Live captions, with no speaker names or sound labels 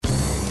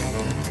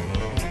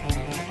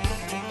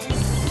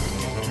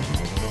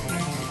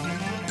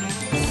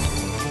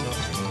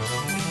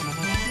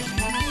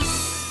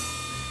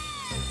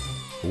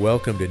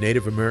Welcome to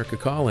Native America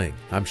Calling.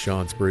 I'm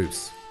Sean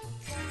Spruce.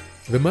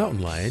 The mountain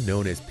lion,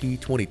 known as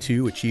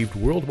P22, achieved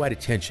worldwide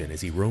attention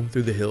as he roamed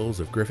through the hills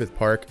of Griffith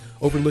Park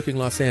overlooking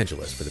Los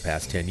Angeles for the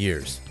past 10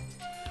 years.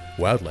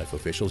 Wildlife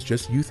officials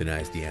just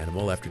euthanized the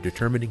animal after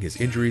determining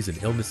his injuries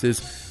and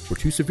illnesses were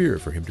too severe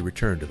for him to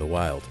return to the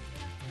wild.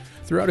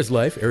 Throughout his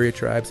life, area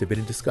tribes have been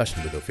in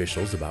discussion with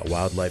officials about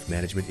wildlife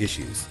management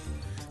issues.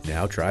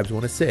 Now tribes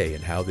want a say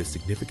in how this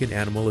significant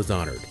animal is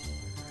honored.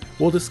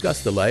 We'll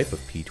discuss the life of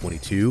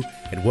P22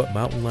 and what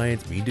mountain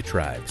lions mean to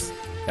tribes.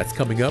 That's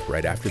coming up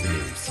right after the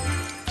news.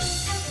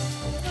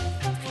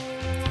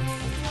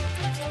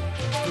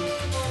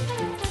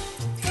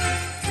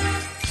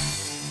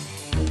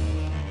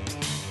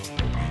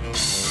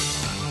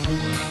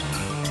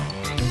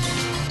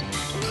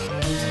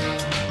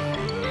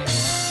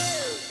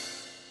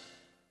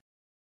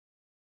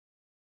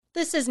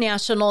 This is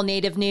National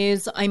Native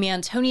News. I'm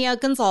Antonia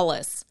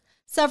Gonzalez.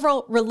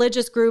 Several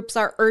religious groups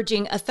are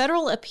urging a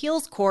federal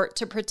appeals court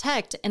to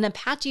protect an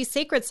Apache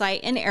sacred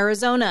site in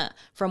Arizona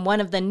from one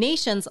of the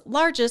nation's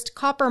largest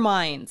copper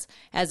mines.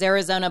 As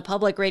Arizona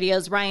Public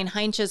Radio's Ryan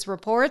Heinches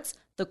reports,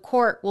 the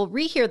court will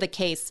rehear the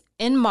case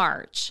in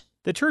March.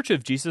 The Church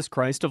of Jesus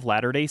Christ of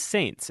Latter-day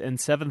Saints and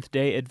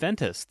Seventh-day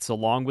Adventists,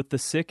 along with the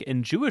Sikh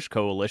and Jewish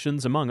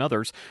coalitions, among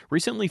others,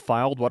 recently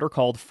filed what are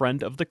called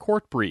Friend of the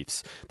Court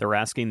briefs. They're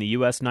asking the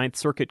U.S. Ninth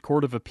Circuit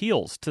Court of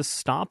Appeals to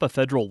stop a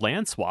federal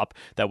land swap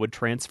that would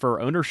transfer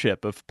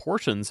ownership of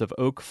portions of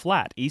Oak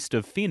Flat east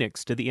of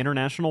Phoenix to the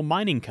international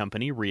mining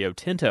company Rio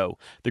Tinto.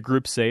 The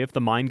groups say if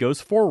the mine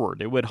goes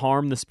forward, it would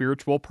harm the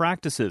spiritual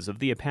practices of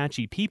the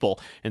Apache people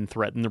and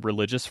threaten the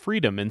religious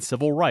freedom and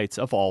civil rights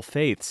of all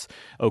faiths.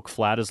 Oak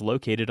Flat is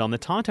located on the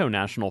Tonto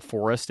National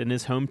Forest and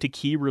is home to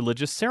key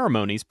religious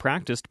ceremonies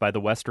practiced by the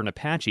Western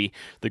Apache.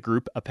 The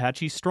group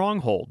Apache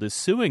Stronghold is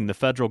suing the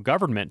federal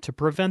government to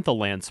prevent the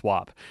land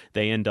swap.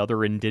 They and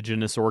other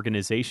indigenous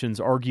organizations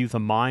argue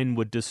the mine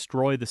would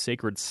destroy the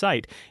sacred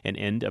site and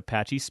end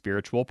Apache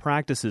spiritual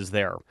practices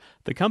there.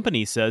 The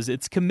company says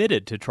it's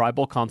committed to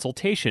tribal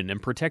consultation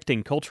and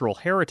protecting cultural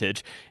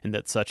heritage, and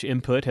that such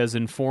input has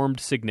informed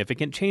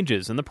significant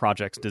changes in the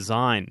project's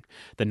design.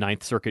 The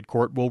Ninth Circuit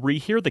Court will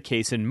rehear the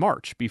case in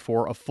March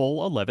before a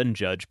full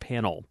 11-judge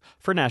panel.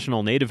 For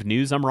National Native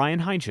News, I'm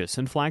Ryan Heinches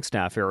in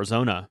Flagstaff,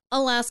 Arizona.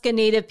 Alaska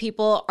Native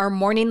people are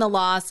mourning the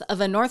loss of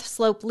a North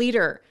Slope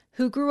leader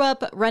who grew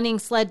up running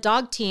sled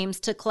dog teams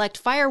to collect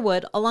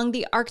firewood along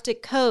the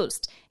Arctic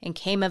coast and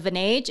came of an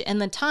age in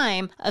the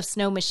time of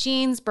snow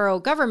machines, borough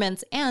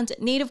governments, and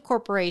Native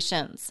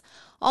corporations.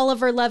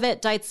 Oliver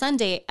Levitt died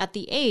Sunday at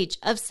the age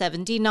of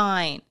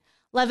 79.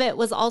 Levitt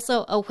was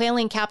also a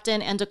whaling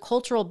captain and a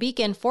cultural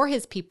beacon for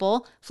his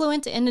people,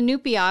 fluent in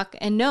Inupiaq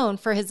and known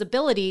for his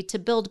ability to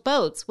build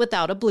boats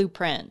without a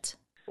blueprint.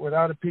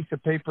 Without a piece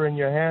of paper in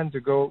your hand to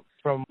go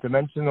from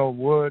dimensional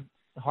wood,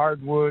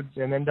 hardwoods,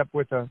 and end up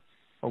with a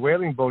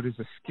whaling boat is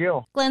a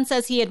skill. Glenn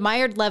says he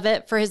admired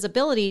Levitt for his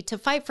ability to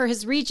fight for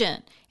his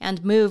region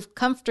and move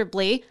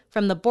comfortably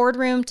from the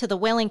boardroom to the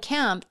whaling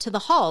camp to the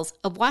halls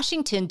of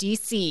Washington,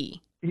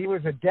 D.C. He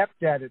was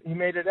adept at it. He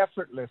made it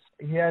effortless.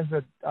 He has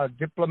a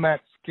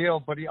diplomat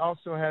skill, but he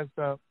also has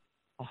a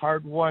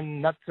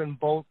hard-won, nuts and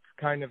bolts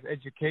kind of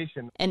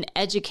education. An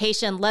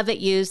education Levitt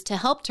used to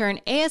help turn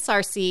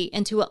ASRC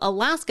into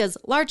Alaska's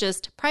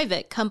largest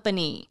private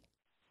company.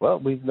 Well,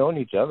 we've known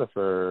each other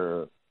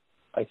for,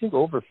 I think,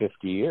 over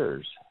 50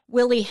 years.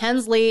 Willie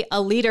Hensley,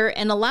 a leader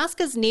in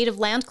Alaska's native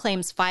land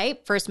claims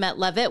fight, first met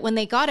Levitt when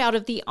they got out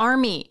of the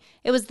Army.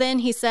 It was then,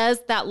 he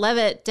says, that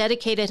Levitt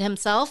dedicated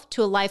himself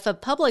to a life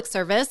of public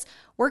service,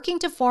 working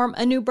to form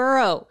a new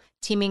borough,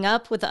 teaming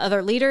up with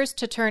other leaders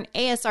to turn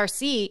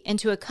ASRC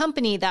into a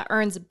company that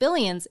earns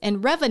billions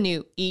in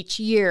revenue each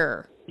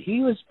year. He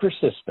was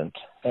persistent,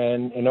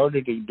 and in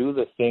order to do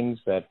the things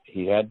that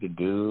he had to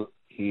do,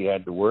 he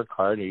had to work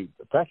hard. He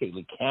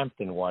practically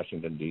camped in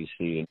Washington,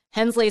 D.C.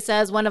 Hensley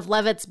says one of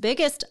Levitt's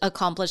biggest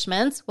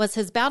accomplishments was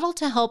his battle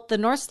to help the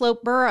North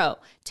Slope Borough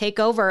take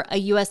over a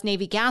U.S.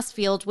 Navy gas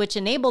field, which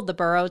enabled the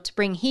borough to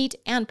bring heat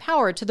and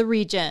power to the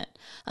region.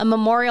 A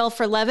memorial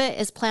for Levitt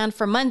is planned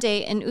for Monday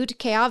in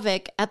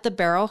Utqiagvik at the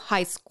Barrow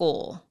High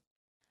School.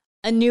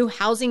 A new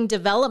housing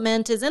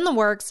development is in the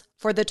works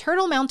for the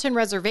Turtle Mountain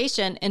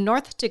Reservation in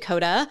North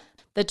Dakota.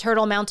 The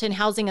Turtle Mountain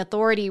Housing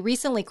Authority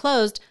recently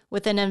closed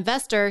with an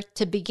investor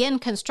to begin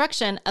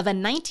construction of a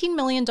 $19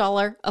 million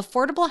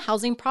affordable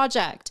housing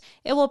project.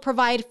 It will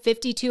provide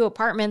 52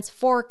 apartments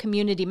for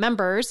community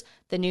members.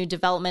 The new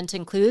development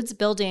includes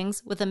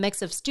buildings with a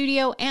mix of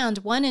studio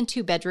and 1- and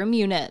 2-bedroom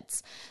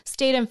units.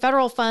 State and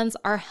federal funds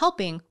are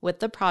helping with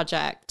the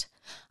project.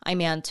 I'm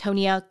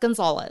Antonia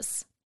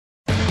Gonzalez.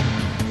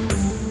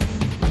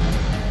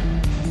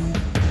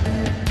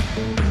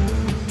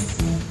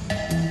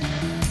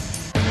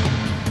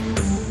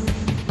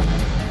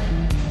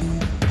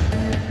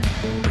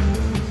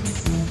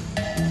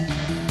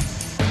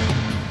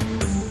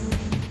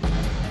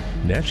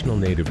 National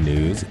Native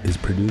News is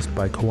produced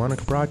by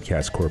Koahnic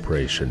Broadcast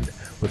Corporation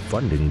with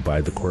funding by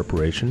the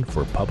Corporation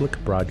for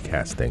Public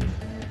Broadcasting.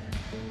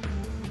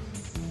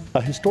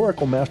 A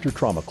historical master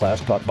trauma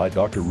class taught by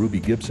Dr. Ruby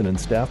Gibson and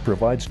staff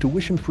provides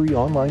tuition-free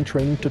online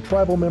training to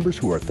tribal members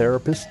who are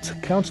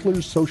therapists,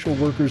 counselors, social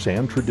workers,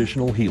 and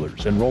traditional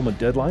healers. Enrollment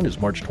deadline is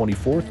March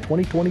 24th,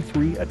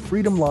 2023 at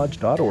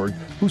freedomlodge.org,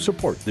 who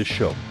support this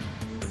show.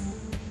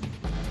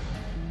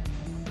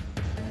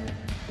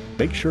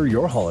 Make sure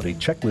your holiday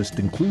checklist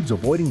includes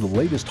avoiding the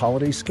latest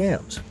holiday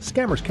scams.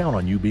 Scammers count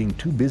on you being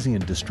too busy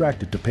and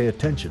distracted to pay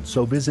attention,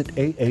 so visit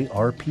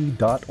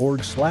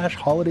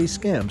aarp.org/holiday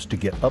scams to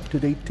get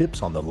up-to-date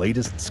tips on the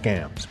latest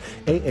scams.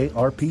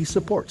 AARP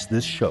supports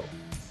this show.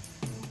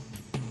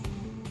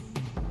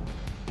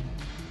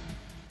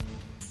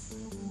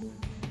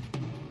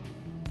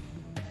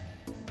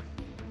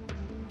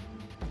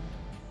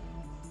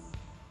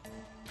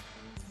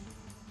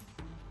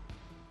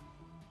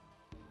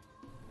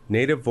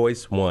 Native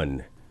Voice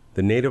One,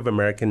 the Native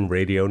American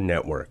Radio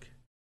Network.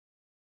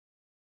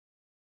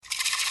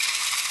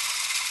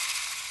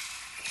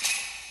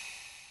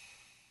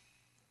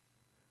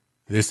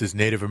 This is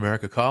Native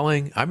America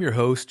Calling. I'm your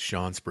host,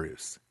 Sean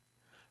Spruce.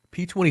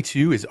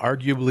 P-22 is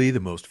arguably the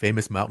most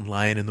famous mountain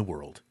lion in the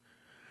world.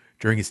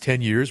 During his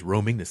 10 years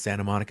roaming the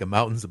Santa Monica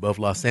Mountains above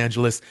Los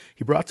Angeles,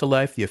 he brought to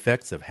life the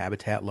effects of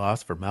habitat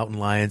loss for mountain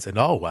lions and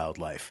all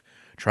wildlife,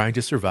 trying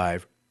to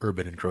survive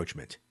urban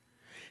encroachment.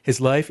 His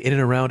life in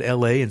and around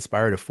L.A.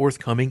 inspired a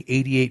forthcoming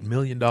 $88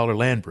 million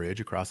land bridge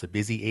across a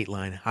busy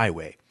 8-line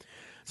highway,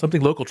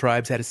 something local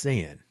tribes had a say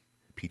in.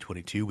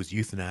 P-22 was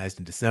euthanized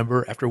in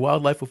December after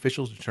wildlife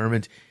officials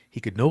determined he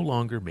could no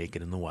longer make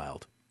it in the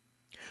wild.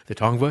 The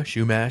Tongva,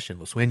 Chumash, and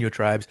Los Sueño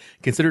tribes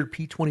considered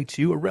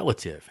P-22 a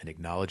relative and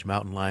acknowledge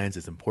mountain lions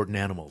as important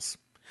animals.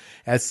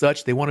 As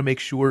such, they want to make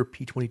sure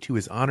P-22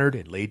 is honored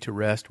and laid to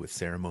rest with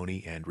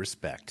ceremony and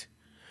respect.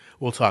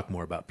 We'll talk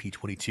more about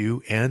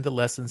P-22 and the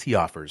lessons he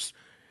offers.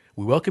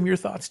 We welcome your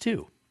thoughts,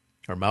 too.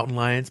 Are mountain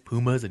lions,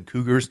 pumas, and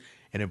cougars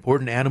an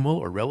important animal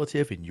or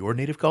relative in your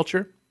native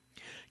culture?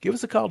 Give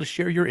us a call to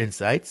share your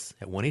insights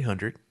at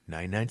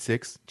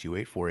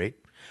 1-800-996-2848.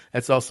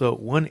 That's also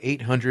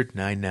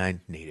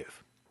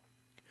 1-800-99-NATIVE.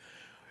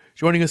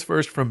 Joining us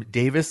first from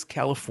Davis,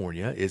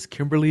 California, is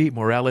Kimberly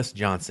Morales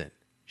Johnson.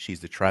 She's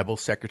the tribal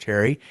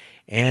secretary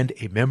and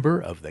a member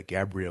of the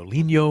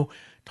Gabrielino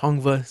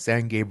Tongva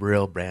San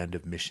Gabriel brand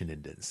of Mission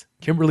Indians.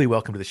 Kimberly,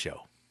 welcome to the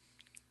show.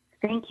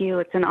 Thank you.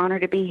 It's an honor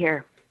to be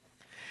here.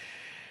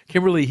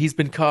 Kimberly, he's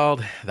been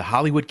called the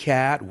Hollywood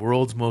cat,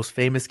 world's most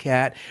famous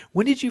cat.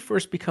 When did you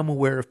first become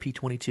aware of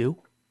P-22?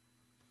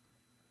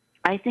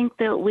 I think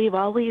that we've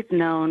always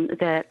known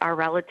that our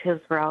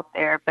relatives were out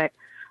there, but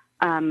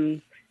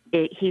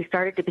he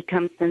started to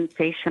become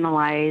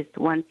sensationalized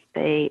once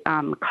they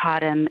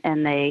caught him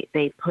and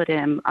they put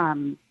him,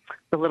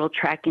 the little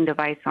tracking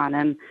device on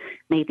him,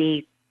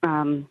 maybe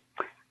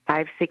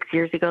 5-6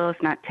 years ago,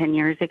 if not 10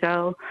 years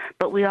ago.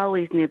 But we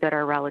always knew that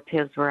our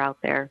relatives were out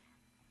there.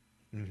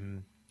 Mm-hmm.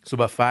 So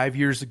about 5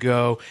 years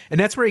ago, and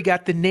that's where he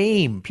got the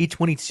name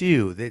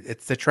P-22.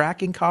 It's the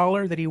tracking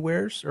collar that he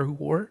wears or who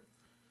wore?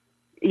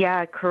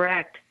 Yeah,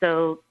 correct.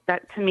 So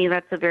that, to me,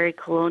 that's a very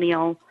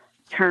colonial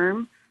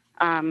term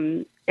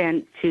and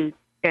thing to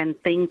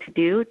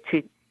do,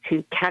 to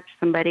catch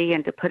somebody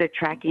and to put a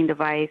tracking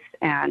device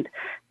and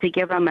to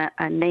give them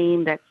a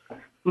name that's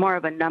more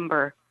of a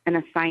number, an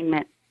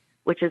assignment,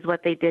 which is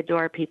what they did to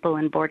our people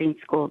in boarding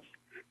schools.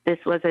 This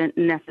wasn't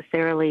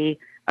necessarily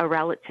a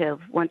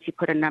relative. Once you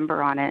put a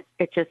number on it,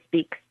 it just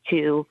speaks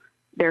to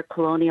their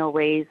colonial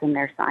ways and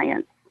their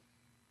science.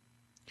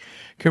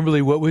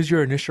 Kimberly, what was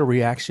your initial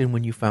reaction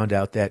when you found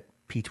out that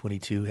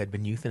P-22 had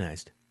been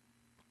euthanized?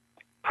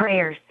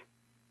 Prayers,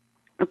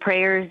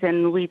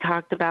 and we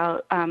talked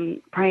about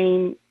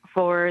praying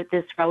for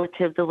this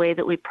relative the way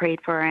that we prayed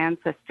for our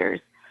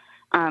ancestors.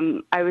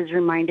 I was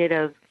reminded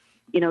of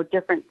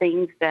different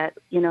things that,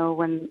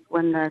 when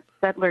the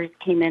settlers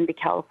came into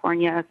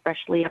California,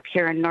 especially up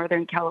here in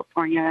Northern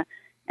California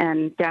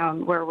and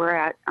down where we're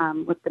at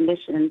with the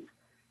missions,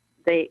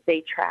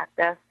 they tracked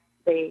us.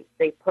 They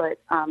put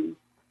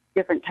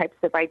different types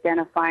of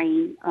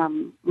identifying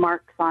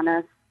marks on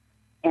us.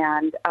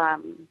 And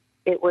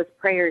it was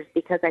prayers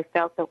because I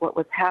felt that what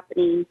was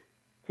happening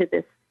to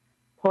this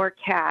poor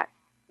cat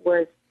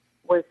was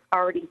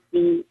already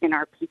seen in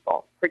our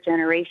people for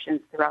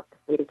generations throughout the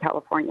state of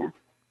California.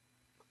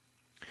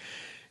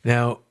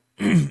 Now,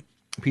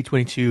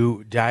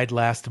 P-22 died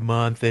last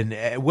month, and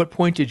at what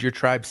point did your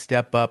tribe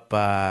step up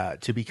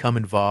to become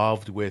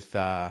involved with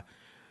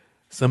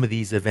some of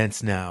these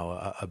events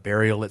now, a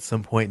burial at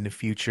some point in the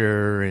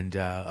future and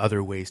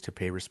other ways to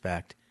pay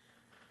respect?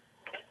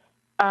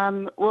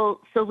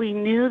 Well, so we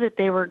knew that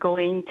they were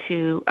going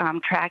to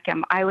track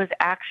him. I was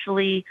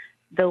actually,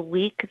 the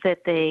week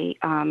that they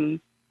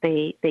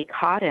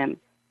caught him,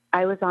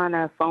 I was on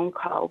a phone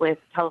call with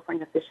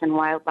California Fish and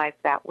Wildlife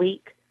that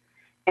week.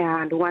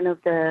 And one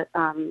of the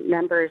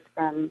members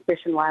from Fish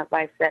and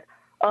Wildlife said,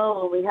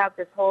 "Oh, we have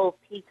this whole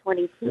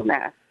P-22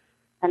 mess."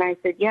 And I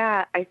said,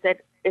 "Yeah." I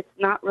said, "It's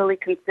not really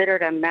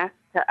considered a mess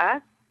to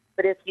us,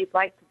 but if you'd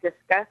like to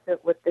discuss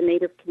it with the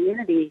Native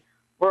community,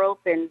 we're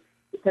open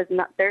to says,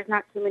 there's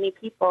not too many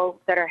people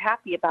that are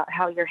happy about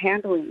how you're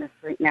handling this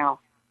right now.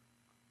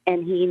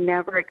 And he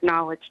never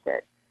acknowledged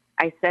it.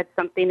 I said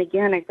something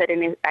again. I said,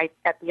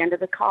 at the end of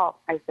the call,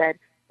 I said,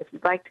 if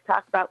you'd like to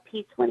talk about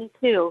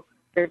P22,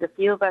 there's a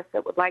few of us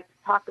that would like to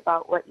talk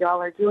about what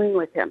y'all are doing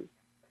with him.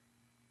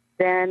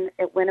 Then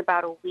it went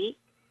about a week,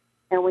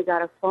 and we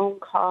got a phone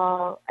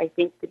call, I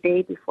think the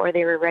day before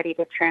they were ready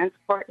to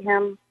transport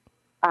him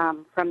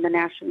from the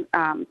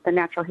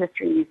Natural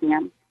History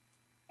Museum.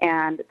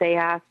 And they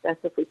asked us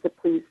if we could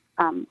please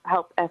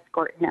help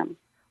escort him,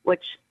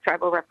 which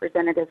tribal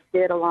representatives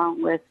did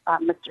along with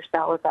Mr.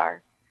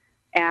 Salazar.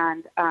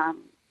 And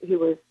he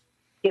was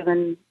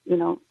given,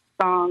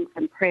 songs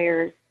and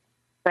prayers,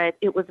 but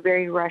it was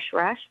very rush.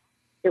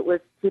 It was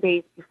 2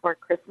 days before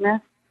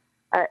Christmas.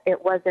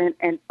 It wasn't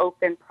an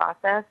open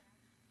process.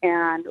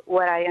 And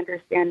what I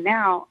understand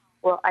now,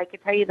 well, I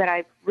could tell you that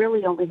I've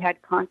really only had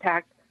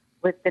contact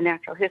with the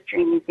Natural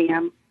History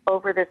Museum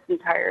over this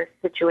entire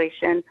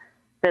situation.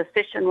 The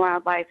Fish and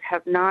Wildlife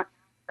have not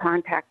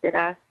contacted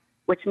us,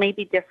 which may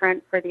be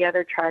different for the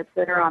other tribes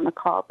that are on the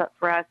call, but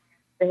for us,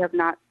 they have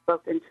not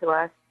spoken to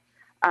us.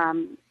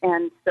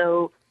 And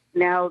so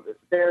now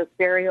the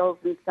burials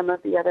and some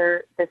of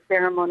the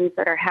ceremonies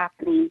that are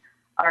happening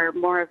are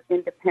more of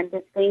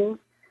independent things.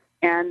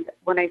 And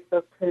when I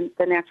spoke to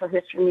the Natural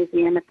History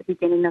Museum at the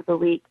beginning of the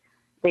week,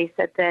 they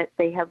said that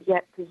they have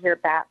yet to hear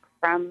back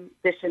from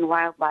Fish and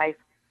Wildlife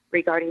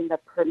regarding the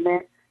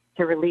permit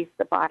to release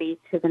the body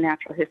to the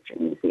Natural History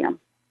Museum.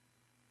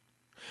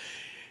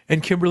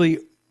 And Kimberly,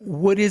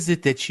 what is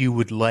it that you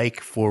would like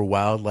for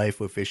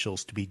wildlife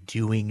officials to be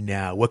doing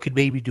now? What could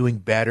maybe be doing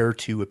better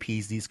to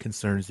appease these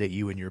concerns that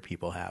you and your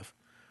people have?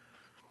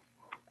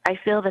 I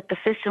feel that the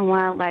Fish and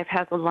Wildlife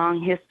has a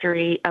long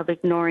history of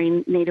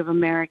ignoring Native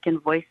American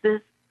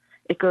voices.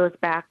 It goes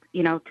back,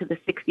 to the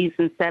 60s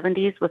and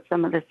 70s with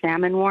some of the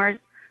salmon wars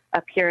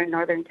up here in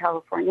Northern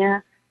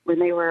California when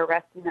they were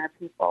arresting our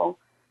people.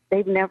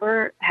 They've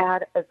never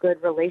had a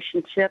good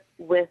relationship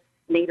with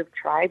Native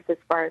tribes as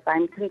far as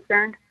I'm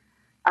concerned.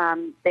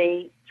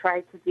 They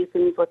try to do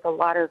things with a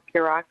lot of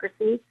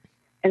bureaucracy.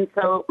 And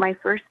so my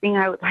first thing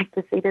I would like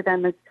to say to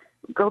them is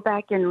go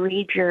back and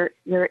read your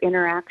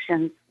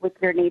interactions with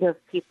your Native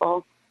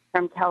people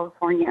from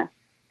California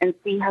and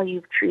see how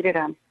you've treated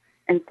them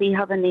and see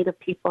how the Native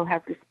people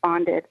have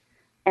responded.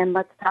 And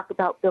let's talk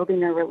about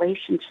building a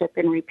relationship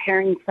and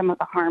repairing some of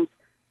the harms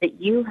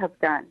that you have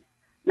done,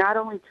 not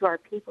only to our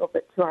people,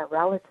 but to our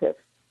relatives,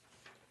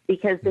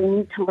 because they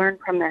need to learn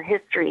from their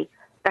history.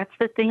 That's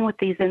the thing with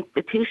these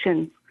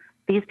institutions.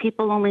 These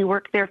people only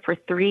work there for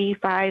 3,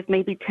 5,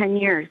 maybe 10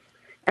 years,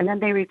 and then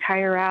they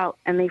retire out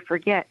and they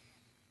forget.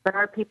 But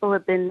our people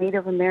have been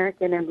Native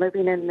American and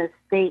living in this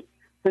state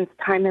since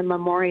time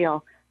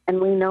immemorial, and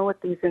we know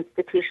what these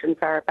institutions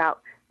are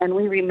about, and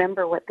we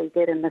remember what they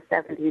did in the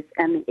 70s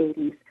and the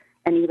 80s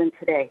and even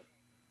today.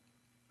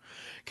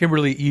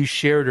 Kimberly, you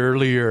shared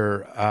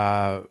earlier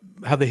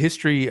how the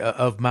history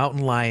of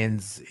mountain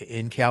lions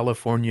in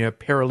California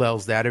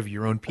parallels that of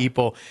your own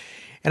people.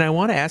 And I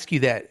want to ask you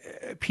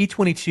that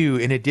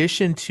P22, in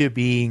addition to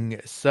being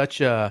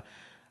such a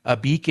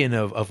beacon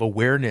of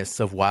awareness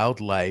of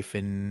wildlife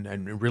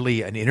and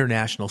really an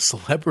international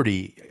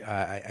celebrity,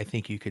 I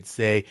think you could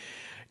say,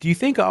 do you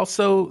think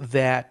also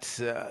that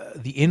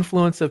the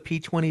influence of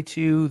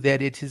P22,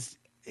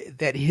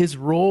 that his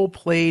role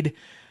played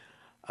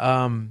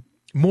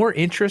more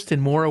interest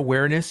and more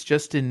awareness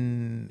just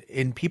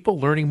in people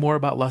learning more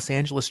about Los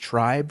Angeles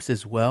tribes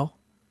as well?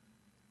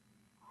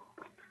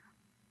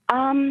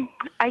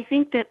 I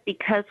think that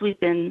because we've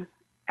been,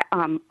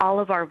 all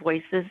of our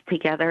voices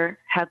together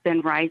have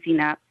been rising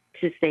up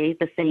to say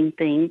the same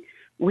thing.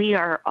 We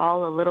are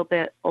all a little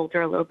bit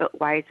older, a little bit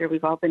wiser.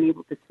 We've all been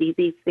able to see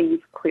these things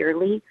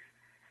clearly.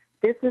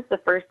 This is the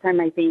first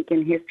time, I think,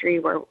 in history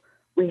where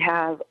we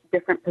have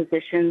different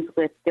positions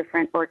with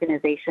different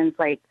organizations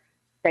like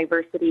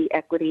diversity,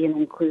 equity, and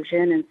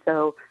inclusion. And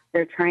so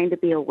they're trying to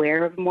be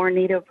aware of more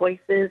Native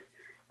voices.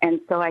 And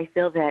so I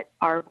feel that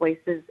our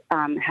voices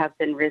have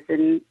been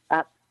risen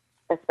up,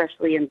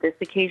 especially in this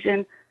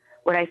occasion.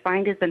 What I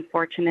find is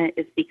unfortunate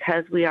is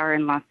because we are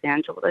in Los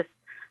Angeles,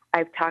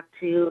 I've talked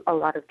to a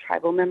lot of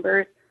tribal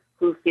members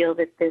who feel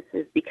that this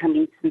is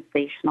becoming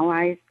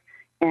sensationalized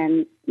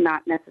and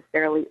not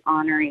necessarily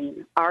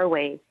honoring our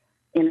way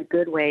in a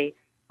good way,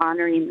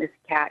 honoring this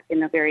cat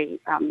in a very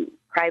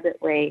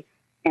private way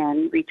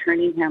and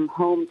returning him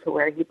home to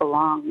where he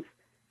belongs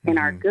in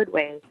our good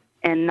way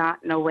and not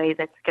in a way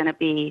that's going to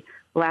be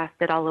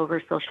blasted all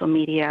over social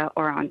media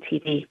or on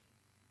TV.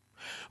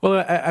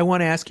 Well, I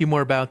want to ask you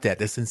more about that,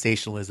 the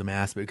sensationalism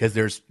aspect, because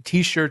there's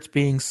T-shirts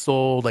being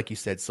sold, like you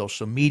said,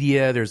 social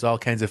media. There's all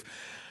kinds of,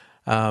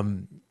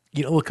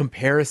 little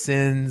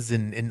comparisons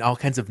and all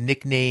kinds of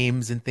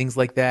nicknames and things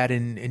like that.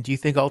 And do you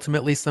think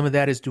ultimately some of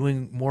that is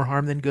doing more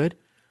harm than good?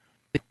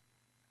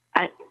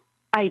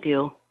 I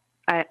do.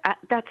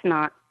 That's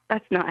not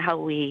how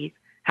we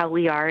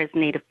are as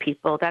Native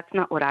people. That's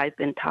not what I've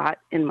been taught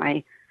in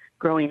my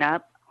growing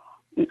up.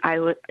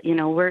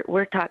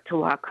 We're taught to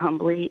walk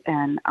humbly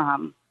and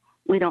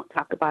we don't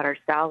talk about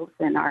ourselves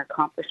and our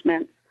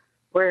accomplishments.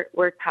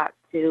 We're taught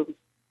to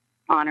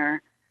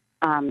honor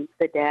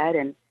the dead,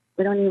 and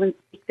we don't even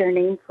speak their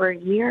name for a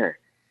year.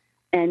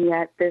 And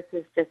yet this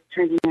is just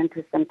turning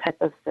into some type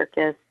of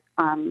circus.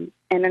 And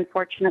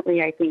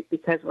unfortunately, I think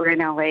because we're in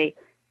LA,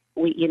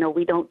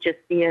 we don't just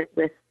see it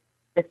with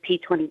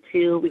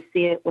P22. We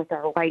see it with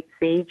our white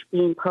sage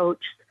being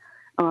poached.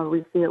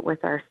 We see it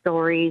with our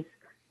stories.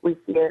 We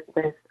see it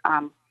with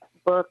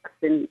books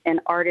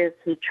and artists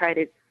who try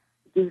to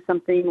do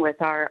something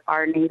with our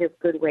native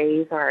good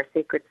ways or our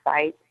sacred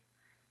sites.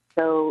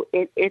 So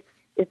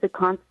it's a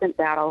constant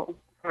battle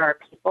for our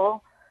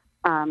people.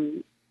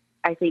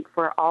 I think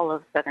for all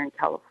of Southern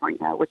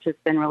California, which has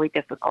been really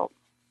difficult.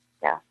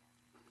 Yeah.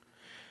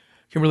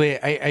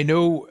 Kimberly, I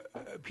know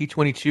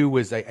P22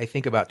 was, I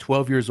think, about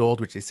 12 years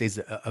old, which they say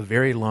is a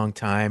very long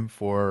time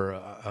for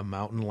a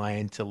mountain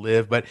lion to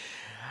live. But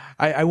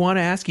I want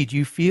to ask you, do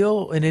you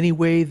feel in any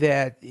way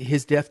that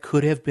his death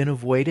could have been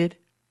avoided?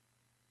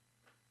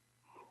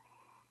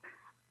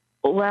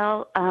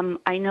 Well,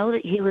 I know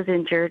that he was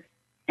injured,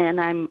 and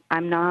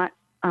I'm not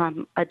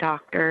a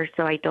doctor,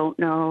 so I don't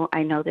know.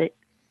 I know that,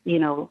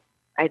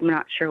 I'm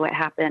not sure what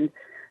happened.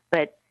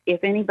 But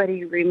if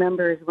anybody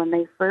remembers when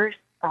they first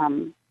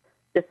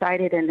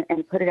decided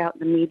and put it out in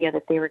the media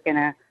that they were going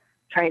to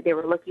they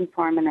were looking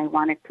for him and they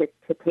wanted to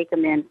take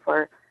him in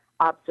for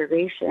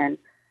observation,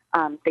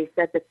 they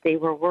said that they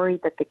were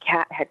worried that the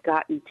cat had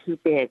gotten too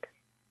big.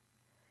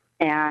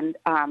 And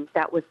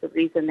that was the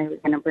reason they were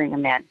going to bring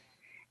him in.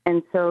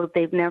 And so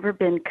they've never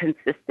been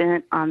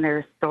consistent on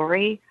their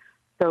story.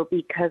 So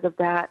because of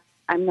that,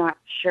 I'm not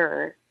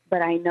sure.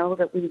 But I know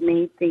that we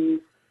made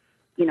things,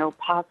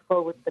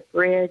 possible with the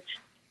bridge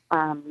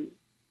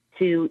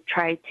to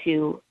try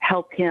to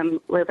help him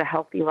live a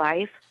healthy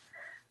life.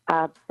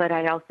 But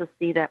I also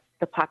see that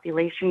the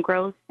population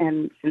growth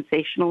and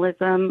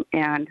sensationalism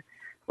and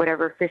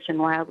whatever Fish and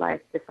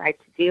Wildlife decide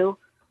to do,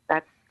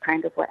 that's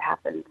kind of what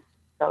happens.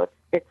 So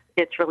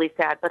it's really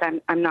sad, but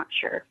I'm not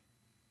sure.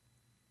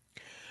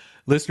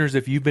 Listeners,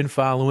 if you've been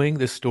following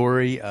the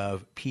story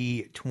of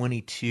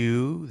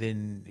P22,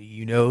 then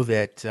you know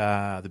that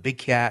the big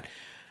cat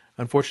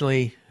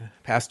unfortunately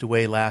passed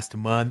away last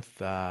month,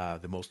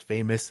 the most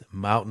famous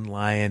mountain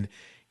lion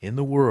in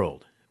the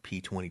world,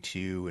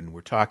 P22, and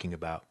we're talking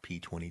about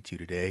P22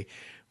 today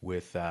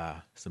with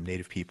some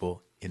Native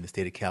people in the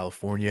state of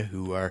California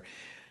who are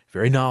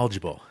very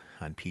knowledgeable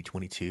on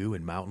P22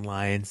 and mountain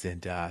lions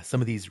and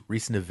some of these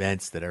recent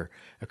events that are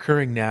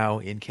occurring now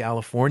in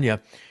California.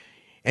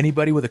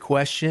 Anybody with a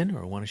question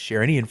or want to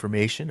share any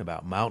information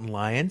about mountain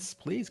lions,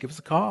 please give us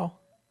a call.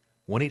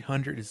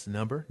 1-800 is the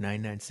number,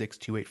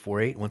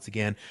 996-2848. Once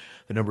again,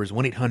 the number is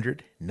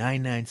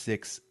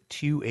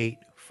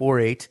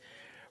 1-800-996-2848.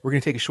 We're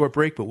going to take a short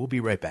break, but we'll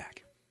be right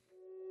back.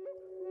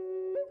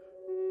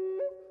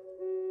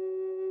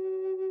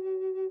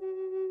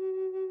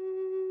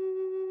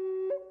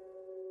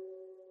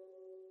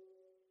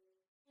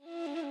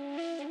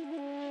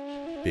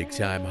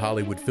 Big-time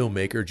Hollywood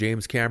filmmaker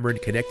James Cameron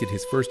connected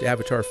his first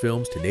Avatar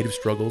films to Native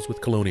struggles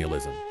with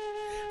colonialism.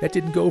 That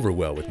didn't go over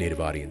well with Native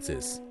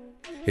audiences.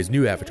 His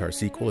new Avatar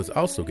sequel is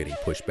also getting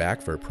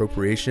pushback for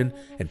appropriation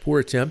and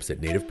poor attempts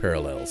at Native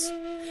parallels.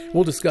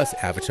 We'll discuss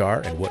Avatar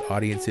and what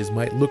audiences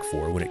might look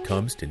for when it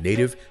comes to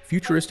Native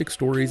futuristic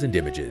stories and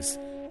images.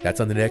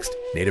 That's on the next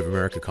Native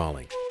America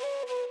Calling.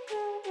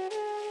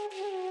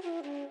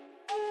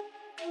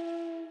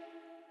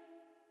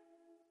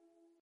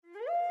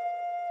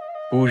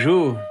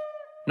 Bonjour.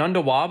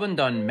 Nandawaban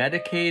dan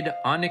Medicaid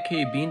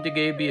anike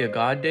bindigebi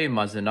agade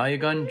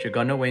mazanayagan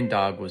jaganawain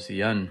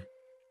dagwazian.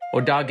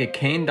 Odage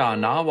kenda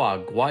nawa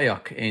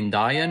guayak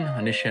endayan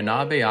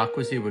anishanabe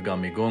akwazi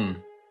wagamigung.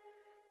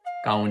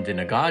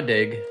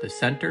 Gawandinagadeg, the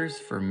Centers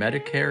for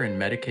Medicare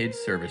and Medicaid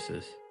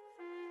Services.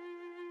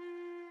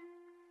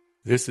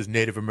 This is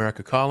Native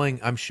America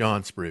Calling. I'm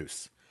Sean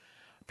Spruce.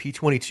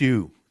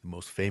 P22, the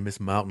most famous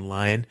mountain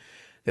lion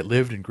that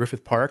lived in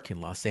Griffith Park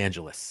in Los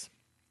Angeles.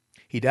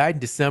 He died in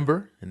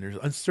December, and there's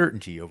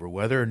uncertainty over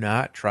whether or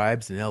not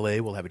tribes in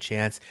L.A. will have a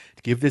chance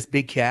to give this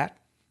big cat,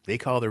 they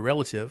call their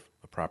relative,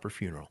 a proper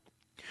funeral.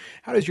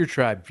 How does your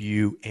tribe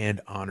view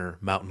and honor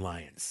mountain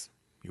lions?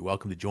 You're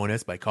welcome to join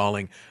us by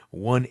calling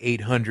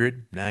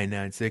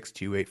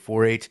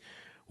 1-800-996-2848.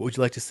 What would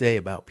you like to say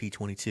about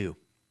P22?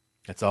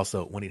 That's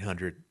also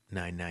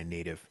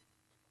 1-800-99-NATIVE.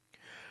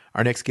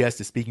 Our next guest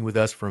is speaking with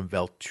us from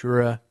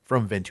Ventura,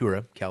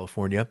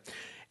 California,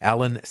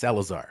 Alan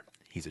Salazar.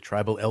 He's a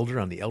tribal elder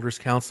on the Elders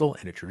Council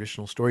and a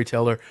traditional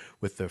storyteller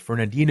with the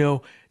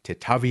Fernandino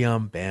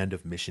Tataviam Band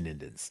of Mission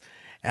Indians.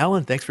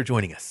 Alan, thanks for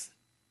joining us.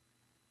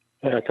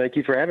 Thank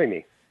you for having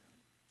me.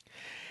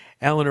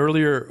 Alan,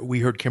 earlier we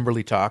heard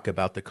Kimberly talk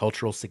about the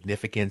cultural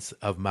significance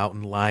of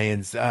mountain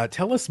lions.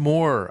 Tell us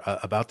more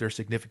about their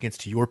significance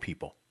to your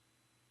people.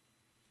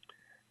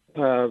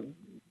 Well,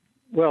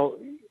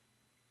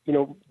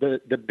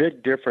 the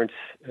big difference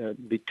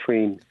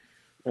between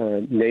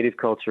Native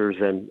cultures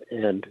and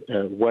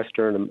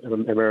Western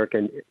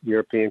American,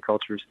 European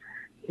cultures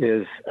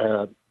is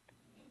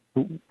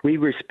we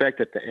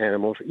respected the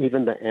animals,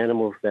 even the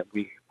animals that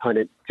we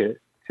hunted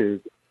to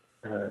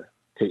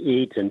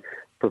eat and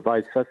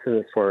provide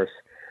sustenance for us.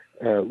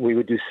 We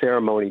would do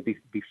ceremony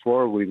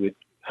before we would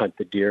hunt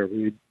the deer.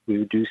 We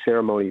would do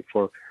ceremony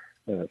for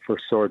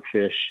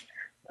swordfish,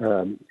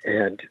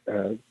 and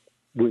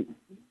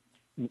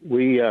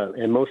we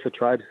and most of the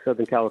tribes of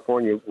Southern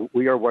California,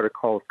 we are what are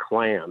called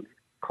clan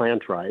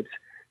tribes.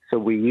 So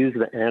we use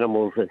the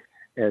animals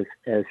as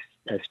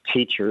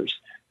teachers.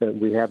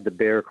 We have the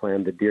bear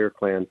clan, the deer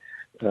clan,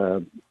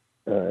 and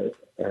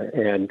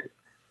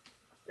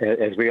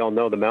as we all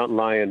know, the mountain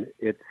lion,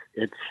 it's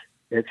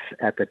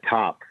at the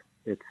top.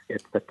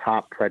 It's the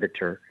top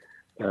predator,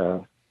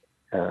 and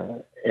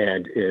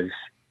is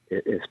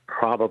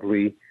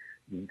probably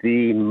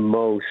the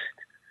most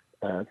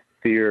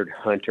feared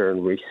hunter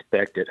and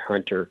respected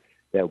hunter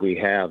that we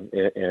have.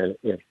 And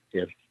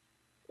if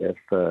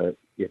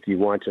you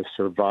want to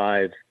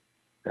survive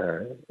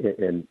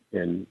in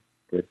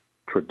the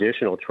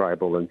traditional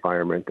tribal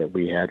environment that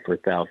we had for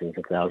thousands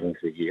and thousands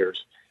of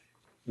years,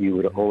 you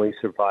would only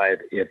survive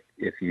if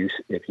you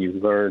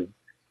learn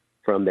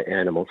from the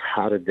animals.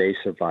 How did they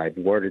survive?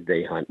 Where did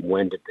they hunt?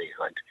 When did they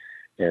hunt?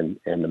 And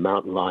the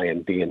mountain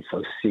lion, being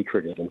so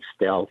secretive and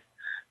stealth,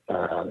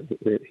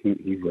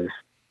 he was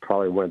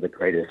probably one of the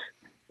greatest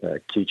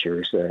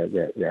teachers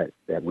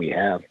that we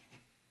have.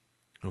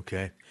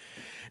 Okay.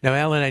 Now,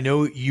 Alan, I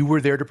know you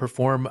were there to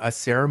perform a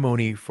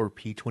ceremony for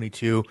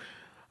P22.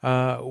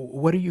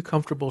 What are you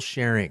comfortable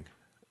sharing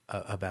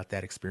about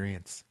that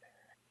experience?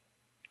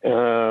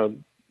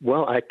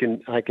 Well, I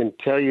can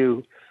tell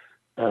you,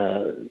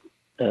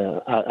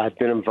 I've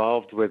been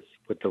involved with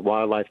the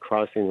Wildlife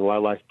Crossing, the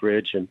Wildlife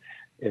Bridge, and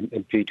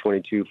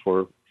P22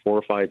 for 4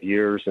 or 5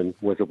 years, and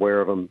was aware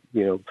of them,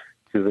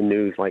 through the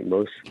news, like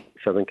most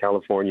Southern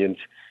Californians,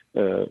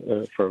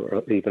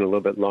 for even a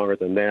little bit longer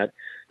than that.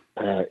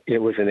 It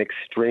was an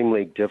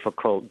extremely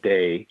difficult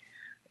day.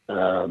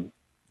 As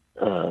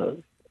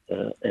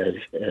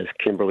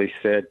Kimberly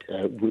said,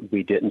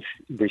 we didn't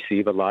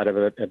receive a lot of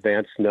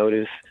advance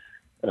notice.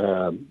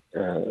 I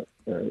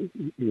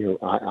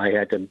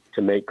had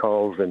to make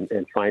calls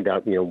and find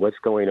out, what's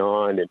going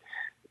on,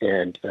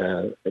 and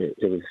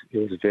it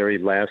was very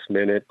last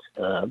minute.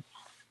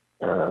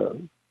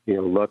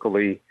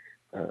 Luckily,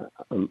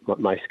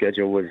 my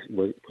schedule was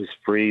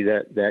free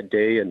that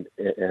day, and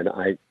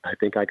I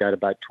think I got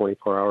about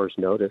 24 hours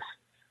notice.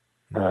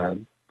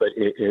 But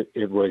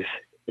it was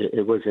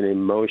an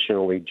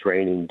emotionally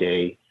draining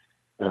day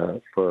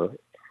for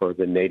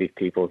the Native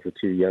peoples, the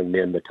 2 young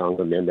men, the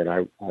Tonga men that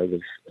I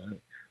was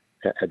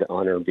had the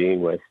honor of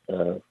being with.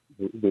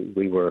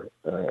 We were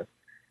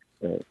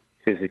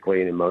physically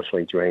and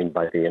emotionally drained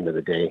by the end of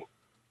the day.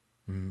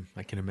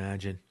 I can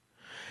imagine.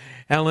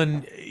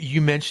 Alan,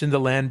 you mentioned the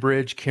land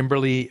bridge.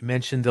 Kimberly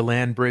mentioned the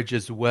land bridge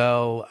as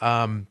well.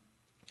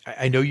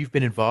 I know you've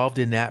been involved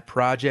in that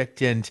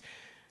project, and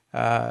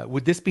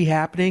would this be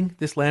happening,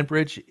 this land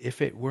bridge,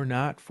 if it were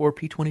not for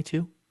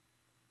P22?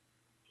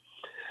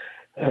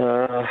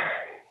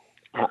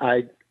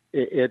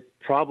 It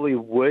probably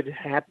would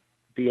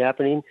be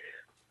happening.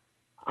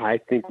 I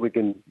think we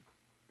can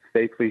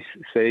safely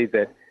say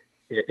that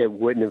it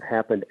wouldn't have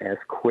happened as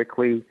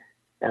quickly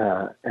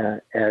as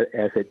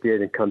it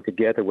did, and come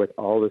together with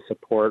all the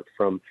support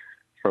from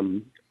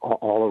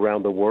all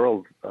around the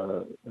world,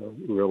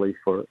 really,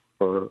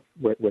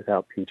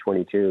 without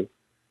P22.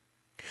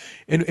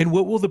 And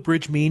what will the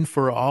bridge mean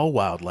for all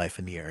wildlife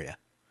in the area?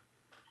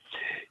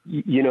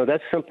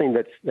 That's something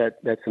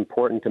that's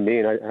important to me,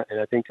 and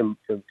I think to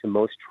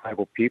most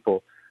tribal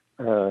people.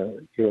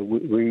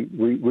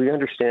 We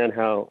understand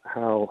how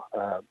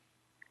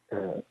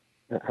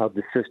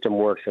the system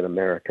works in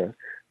America,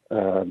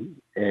 and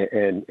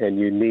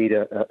you need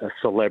a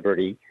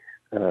celebrity.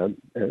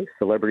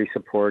 Celebrity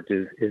support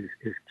is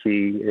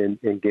key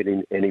in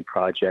getting any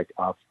project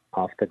off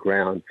the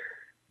ground.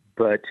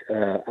 But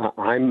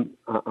I'm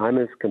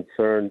as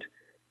concerned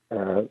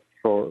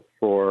for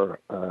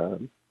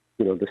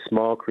the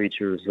small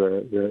creatures,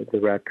 the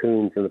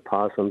raccoons and the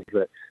possums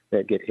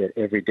that get hit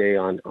every day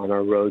on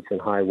our roads and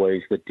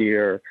highways, the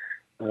deer,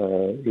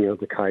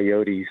 the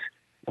coyotes,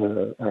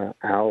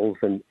 owls,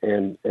 and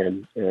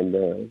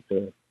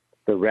the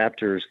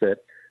raptors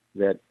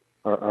that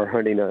are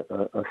hunting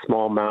a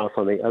small mouse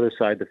on the other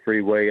side of the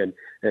freeway and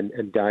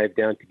dive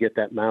down to get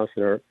that mouse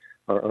and are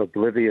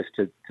oblivious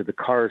to the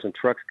cars and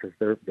trucks because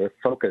their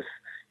focus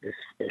is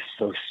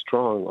so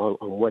strong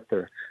on what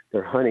they're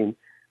hunting.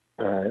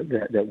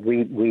 That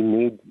we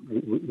need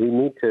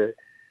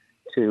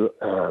to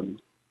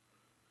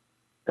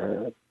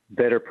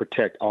better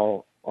protect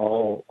all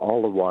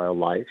the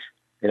wildlife,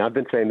 and I've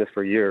been saying this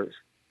for years.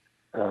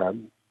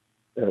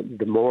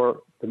 The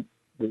more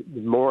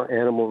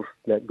animals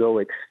that go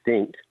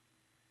extinct.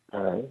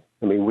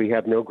 We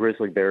have no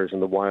grizzly bears in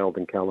the wild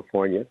in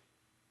California.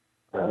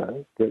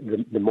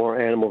 The more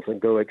animals that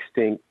go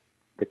extinct,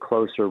 the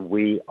closer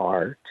we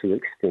are to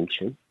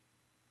extinction.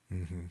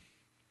 Mm-hmm.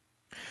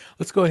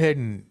 Let's go ahead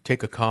and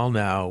take a call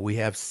now. We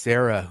have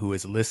Sarah, who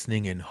is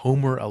listening in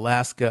Homer,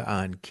 Alaska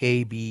on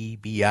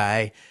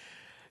KBBI.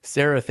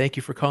 Sarah, thank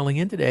you for calling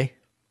in today.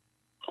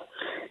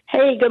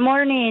 Hey, good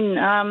morning.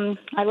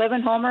 I live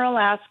in Homer,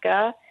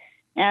 Alaska,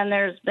 and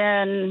there's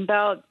been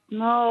about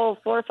 4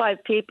 or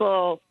 5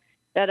 people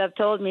that have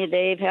told me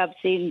they have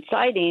seen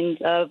sightings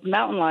of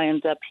mountain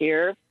lions up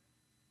here.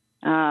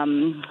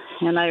 And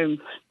I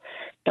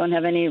don't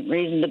have any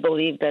reason to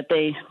believe that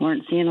they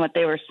weren't seeing what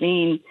they were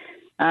seeing.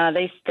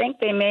 They think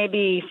they may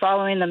be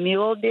following the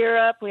mule deer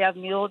up. We have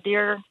mule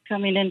deer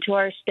coming into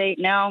our state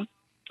now,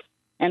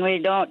 and we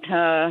don't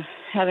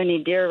have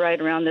any deer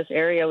right around this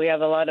area. We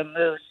have a lot of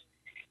moose,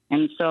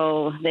 and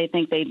so they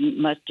think they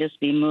must just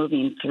be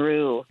moving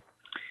through.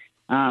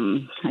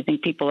 I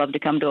think people love to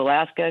come to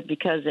Alaska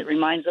because it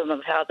reminds them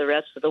of how the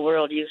rest of the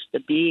world used to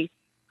be.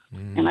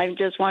 And I'm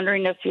just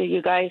wondering if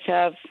you guys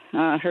have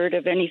heard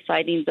of any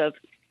sightings of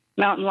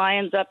mountain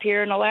lions up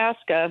here in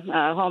Alaska.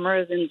 Homer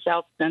is in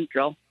South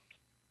Central.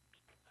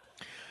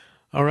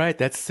 All right,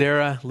 that's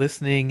Sarah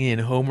listening in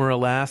Homer,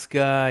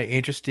 Alaska,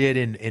 interested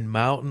in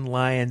mountain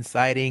lion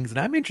sightings. And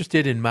I'm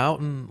interested in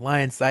mountain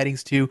lion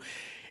sightings, too,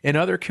 in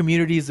other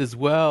communities as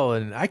well.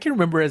 And I can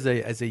remember as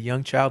a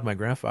young child, my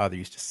grandfather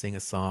used to sing a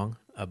song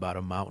about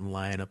a mountain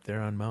lion up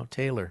there on Mount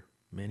Taylor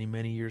many,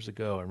 many years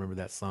ago. I remember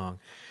that song.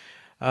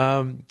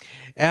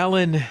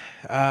 Alan,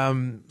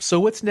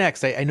 so what's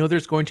next? I know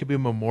there's going to be a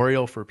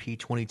memorial for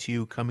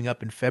P-22 coming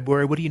up in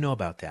February. What do you know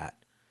about that?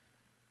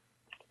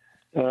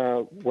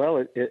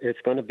 Well, it's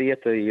going to be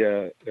at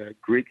the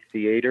Greek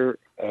Theater.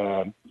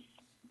 I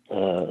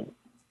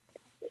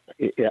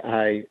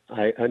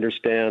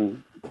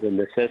understand the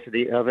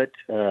necessity of it.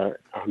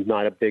 I'm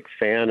not a big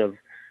fan of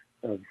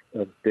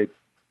big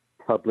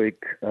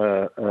public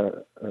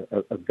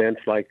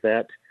events like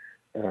that.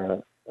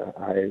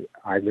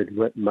 I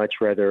would much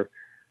rather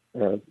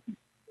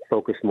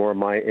focus more of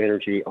my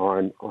energy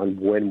on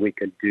when we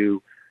could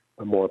do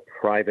a more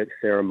private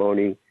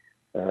ceremony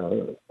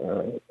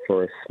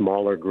for a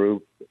smaller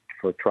group,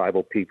 for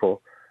tribal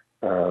people.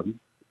 And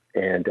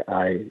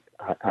I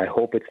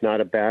hope it's not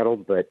a battle,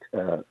 but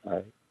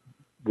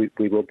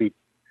we will be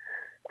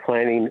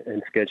planning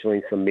and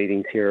scheduling some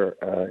meetings here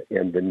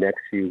in the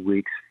next few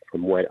weeks,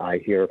 from what I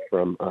hear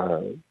from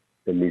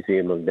the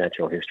Museum of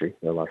Natural History,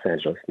 the Los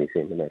Angeles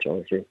Museum of Natural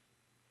History.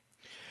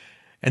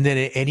 And then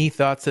any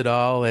thoughts at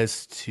all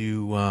as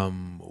to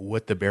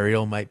what the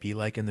burial might be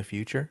like in the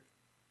future?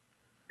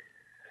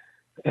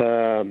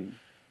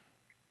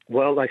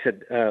 Well, like I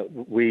said,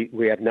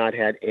 we have not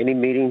had any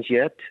meetings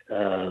yet.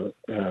 The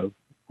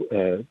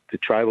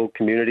tribal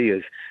community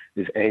is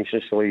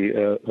anxiously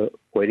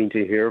waiting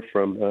to hear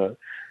from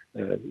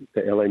the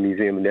LA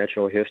Museum of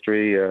Natural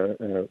History,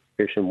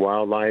 Fish and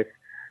Wildlife.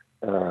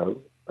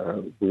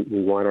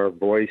 We want our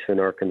voice and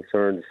our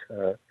concerns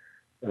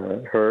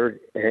heard.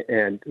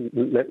 And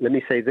let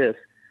me say this: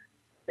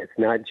 it's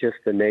not just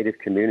the Native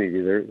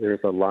community.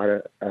 There's a lot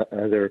of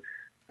other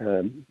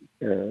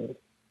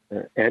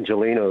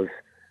Angelenos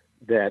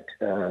that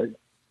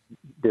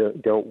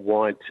don't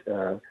want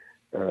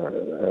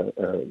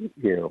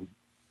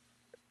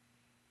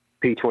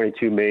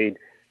P-22 made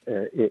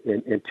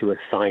into a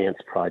science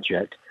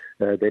project.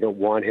 They don't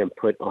want him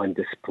put on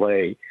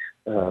display,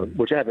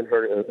 which I haven't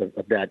heard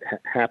of that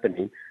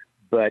happening.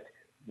 But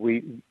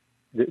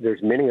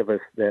there's many of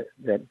us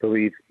that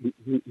believe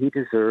he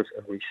deserves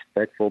a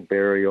respectful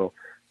burial,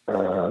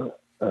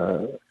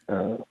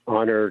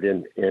 honored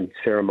and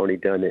ceremony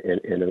done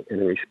in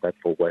a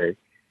respectful way.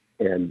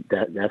 And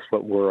that's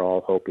what we're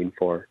all hoping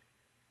for.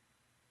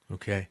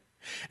 Okay.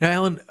 Now,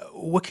 Alan,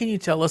 what can you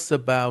tell us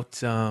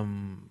about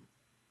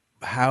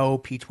how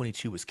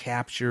P-22 was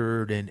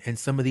captured and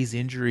some of these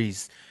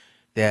injuries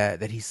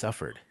that he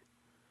suffered?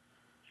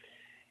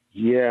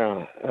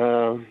 Yeah.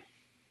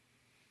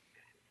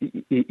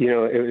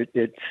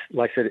 It's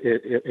like I said,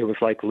 it was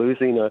like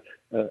losing a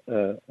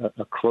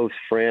close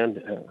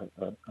friend,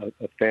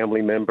 a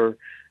family member.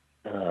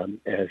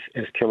 As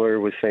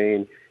Kimler was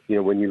saying,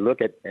 when you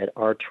look at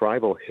our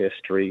tribal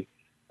history,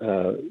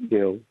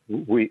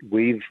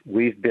 we've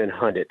been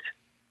hunted.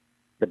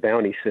 The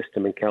bounty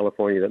system in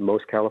California that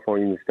most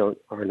Californians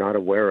are not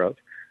aware of.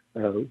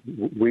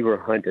 We were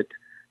hunted,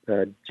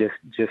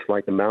 just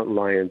like the mountain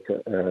lions.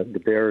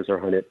 The bears are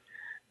hunted,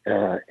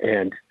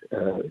 and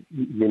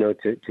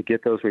to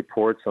get those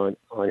reports on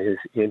his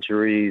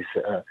injuries,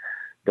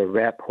 the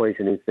rat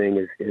poisoning thing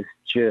is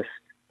just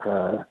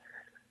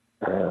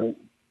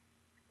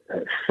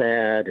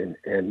sad and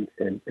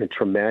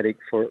traumatic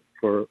for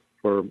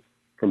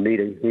me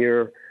to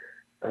hear.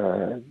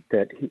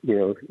 That he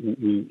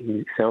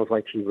sounds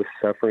like he was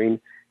suffering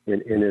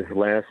in his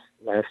last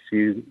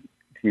few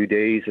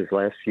days, his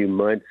last few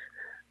months.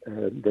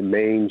 The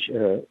mange.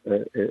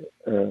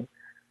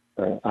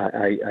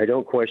 I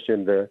don't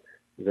question the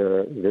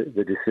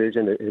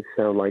decision. It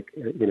sounded like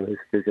his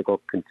physical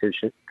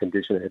condition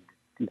had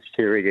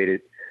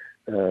deteriorated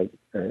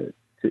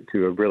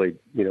to a really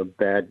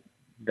bad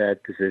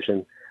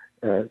position.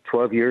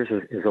 12 years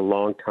is a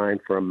long time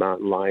for a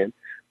mountain lion.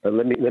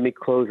 let me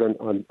close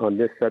on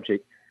this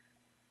subject.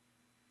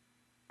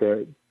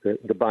 The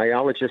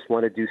biologists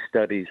want to do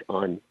studies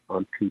on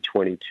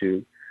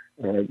P22.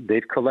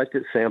 They've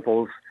collected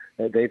samples.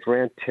 They've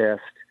ran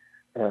tests.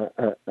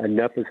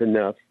 Enough is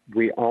enough.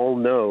 We all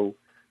know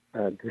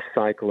the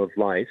cycle of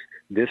life.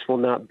 This will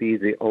not be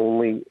the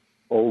only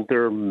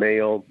older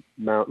male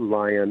mountain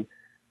lion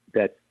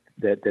that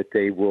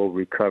they will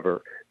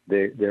recover.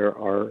 There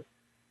are,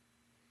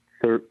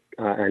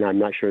 and I'm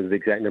not sure of the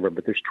exact number,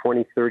 but there's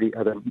 20, 30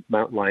 other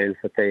mountain lions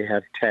that they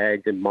have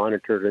tagged and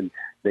monitored, and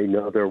they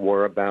know their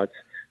whereabouts.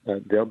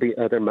 There'll be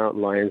other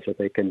mountain lions that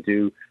they can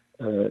do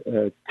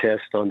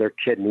tests on their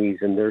kidneys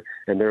and their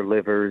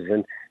livers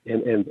and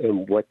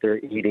what they're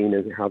eating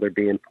and how they're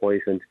being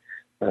poisoned.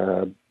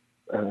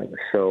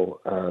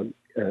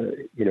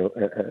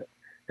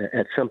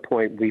 At some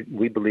point,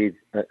 we believe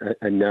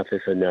enough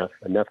is enough.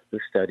 Enough of the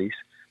studies.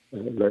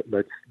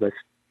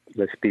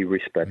 Let's be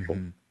respectful.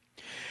 Mm-hmm.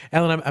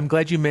 Alan, I'm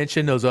glad you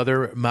mentioned those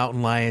other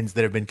mountain lions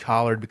that have been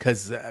collared,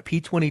 because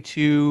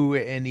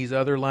P22 and these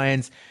other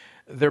lions,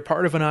 they're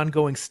part of an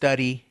ongoing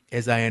study,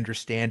 as I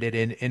understand it.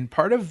 And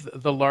part of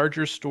the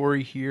larger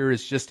story here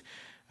is just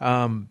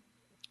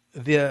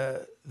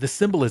the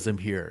symbolism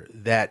here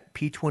that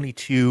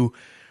P22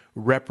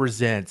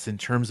 represents in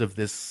terms of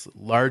this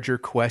larger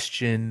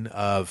question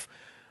of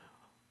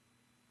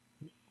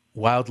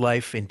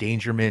wildlife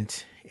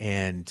endangerment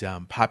and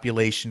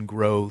population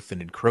growth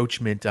and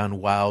encroachment on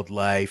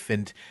wildlife.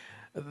 And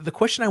the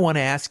question I want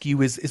to ask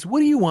you is what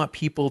do you want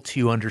people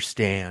to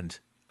understand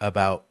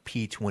about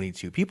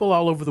P22? People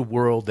all over the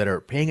world that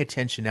are paying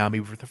attention now,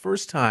 maybe for the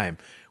first time,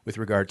 with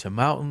regard to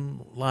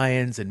mountain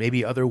lions and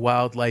maybe other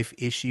wildlife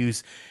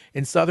issues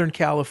in Southern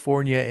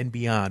California and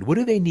beyond. What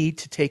do they need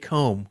to take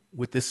home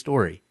with this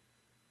story?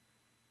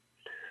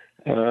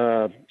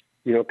 A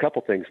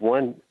couple things.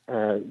 One,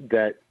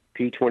 that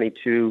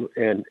P22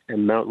 and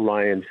mountain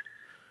lions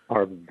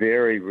are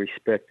very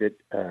respected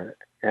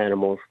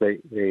animals.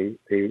 They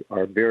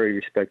are very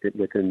respected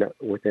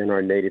within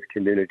our native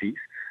communities.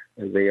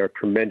 They are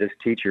tremendous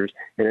teachers,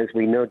 and as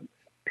we know,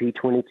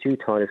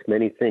 P22 taught us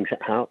many things.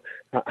 How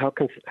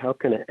can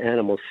an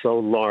animal so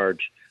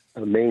large,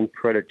 a main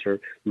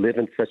predator, live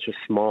in such a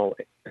small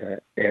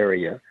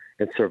area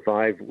and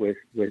survive with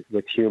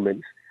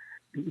humans?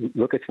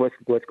 Look at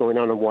what's going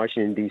on in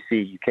Washington, D.C.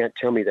 You can't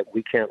tell me that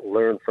we can't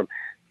learn from.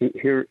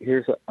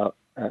 Here's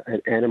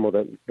an animal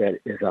that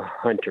is a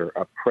hunter,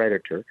 a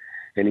predator,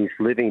 and he's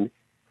living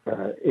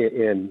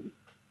in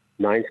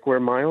 9 square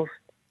miles.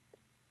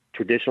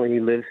 Traditionally, he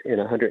lives in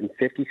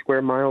 150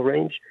 square mile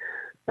range.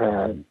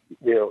 The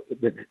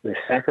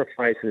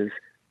sacrifices,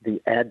 the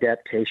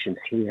adaptations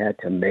he had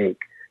to make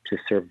to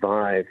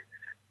survive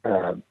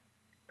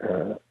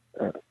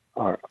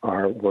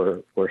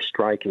were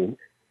striking.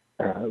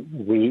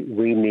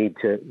 We need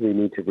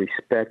to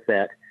respect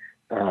that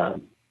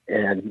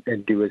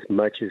and do as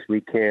much as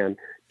we can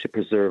to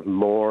preserve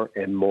more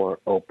and more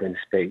open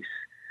space,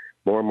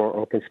 more and more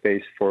open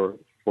space for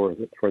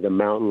the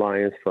mountain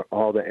lions, for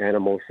all the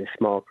animals, the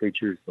small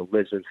creatures, the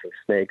lizards, the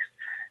snakes,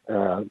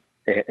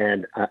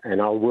 and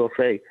I will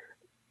say,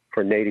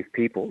 for Native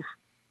peoples,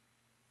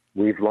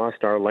 we've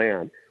lost our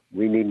land.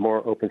 We need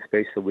more open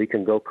space so we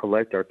can go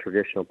collect our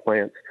traditional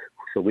plants,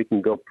 so we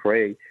can go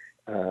pray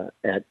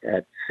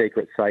at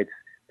sacred sites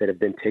that have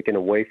been taken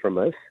away from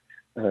us.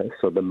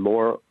 So the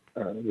more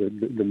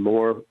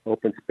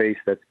open space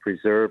that's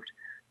preserved,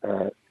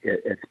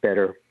 it's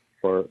better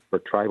for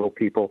tribal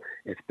people.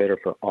 It's better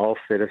for all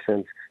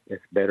citizens.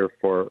 It's better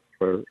for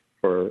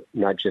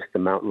not just the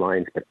mountain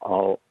lions, but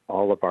all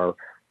of our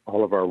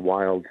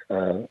wild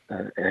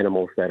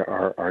animals that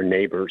are our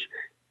neighbors.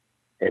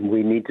 And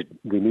we need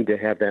to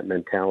have that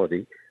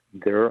mentality.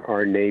 They're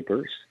our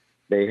neighbors.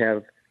 They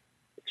have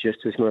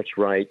just as much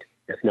right,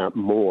 if not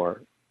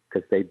more,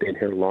 because they've been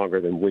here longer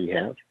than we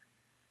have,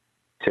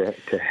 to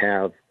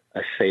have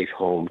a safe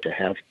home, to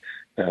have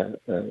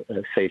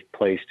a safe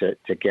place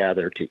to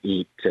gather, to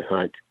eat, to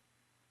hunt.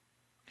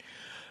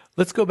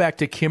 Let's go back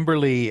to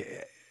Kimberly.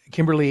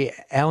 Kimberly,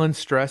 Alan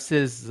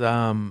stresses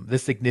the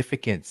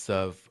significance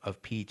of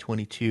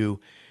P22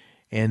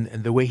 and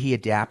the way he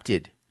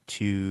adapted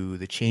to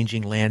the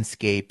changing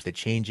landscape, the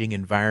changing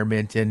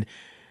environment. And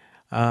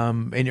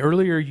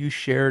earlier you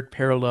shared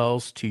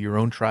parallels to your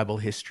own tribal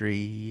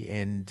history.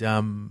 And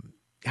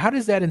how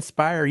does that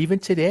inspire, even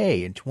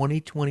today in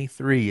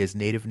 2023, as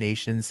Native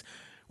nations?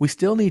 We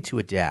still need to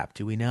adapt,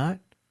 do we not?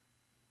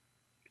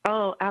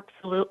 Oh,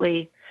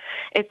 absolutely.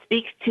 It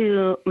speaks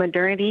to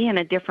modernity in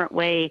a different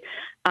way.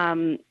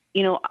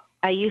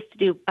 I used to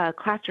do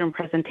classroom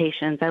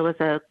presentations. I was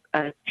a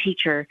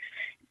teacher,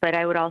 but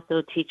I would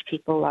also teach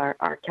people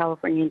our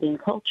California Indian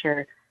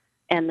culture.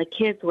 And the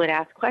kids would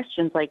ask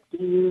questions like,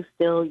 do you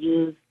still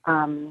use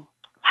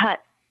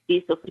huts? Do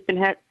you still sleep in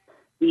huts?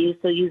 Do you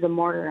still use a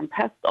mortar and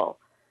pestle?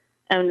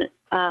 And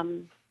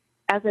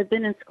as I've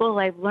been in school,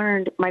 I've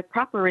learned my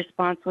proper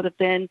response would have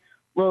been,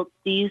 well,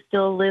 do you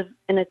still live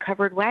in a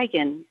covered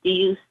wagon? Do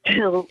you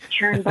still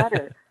churn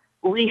butter?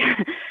 We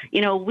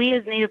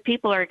as Native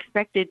people are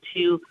expected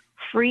to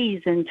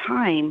freeze in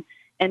time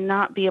and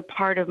not be a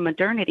part of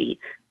modernity.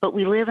 But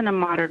we live in a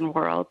modern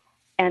world,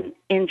 and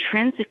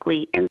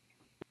intrinsically, we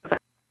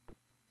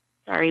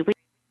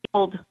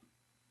hold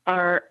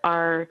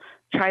our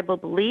tribal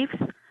beliefs,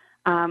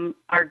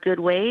 our good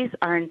ways,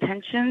 our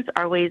intentions,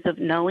 our ways of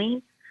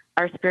knowing,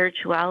 our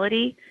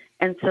spirituality.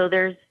 And so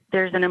there's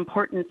an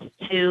importance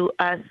to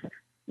us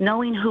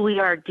knowing who we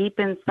are deep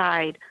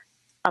inside,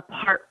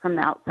 apart from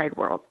the outside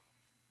world.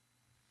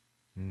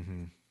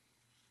 Mm-hmm.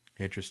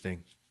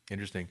 Interesting.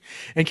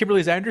 And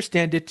Kimberly, as I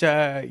understand it,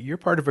 you're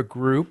part of a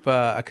group,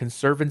 a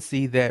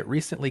conservancy that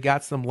recently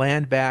got some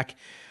land back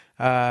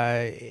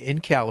in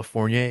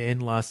California,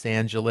 in Los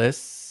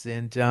Angeles.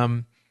 And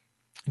do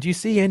you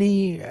see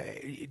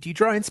do you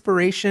draw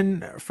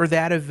inspiration for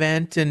that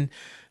event and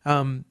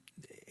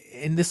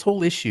in this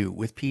whole issue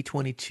with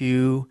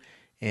P22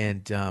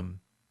 and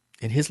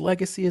his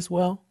legacy as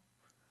well?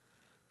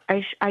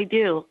 I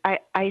do.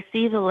 I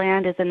see the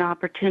land as an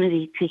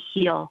opportunity to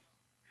heal.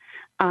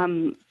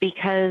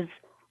 Because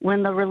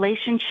when the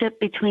relationship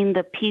between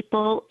the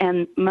people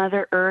and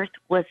Mother Earth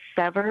was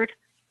severed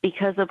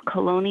because of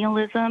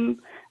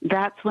colonialism,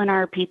 that's when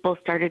our people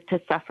started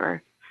to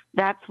suffer.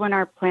 That's when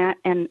our plant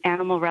and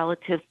animal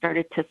relatives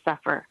started to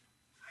suffer.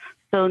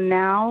 So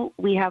now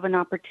we have an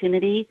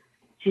opportunity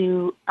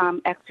to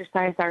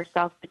exercise our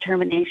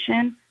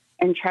self-determination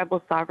and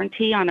tribal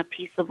sovereignty on a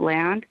piece of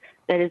land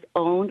that is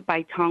owned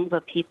by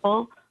Tongva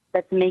people,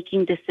 that's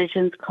making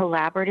decisions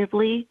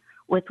collaboratively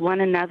with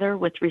one another,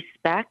 with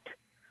respect,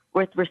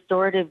 with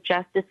restorative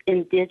justice,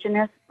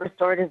 indigenous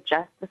restorative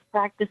justice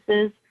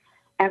practices.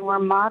 And we're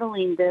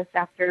modeling this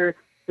after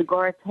the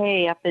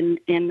Gorate up in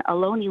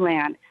Ohlone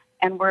land.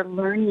 And we're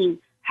learning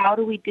how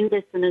do we do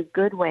this in a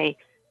good way.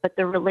 But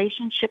the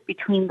relationship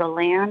between the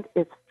land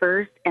is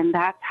first, and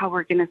that's how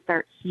we're going to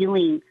start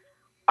healing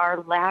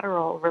our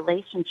lateral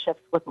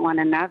relationships with one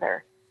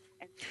another.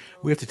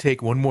 We have to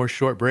take one more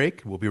short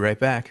break. We'll be right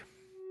back.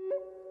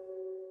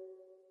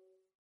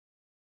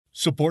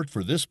 Support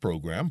for this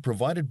program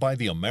provided by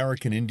the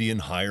American Indian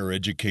Higher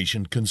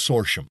Education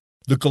Consortium,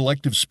 the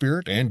collective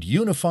spirit and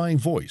unifying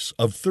voice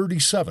of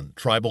 37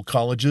 tribal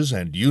colleges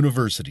and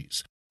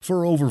universities.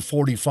 For over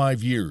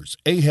 45 years,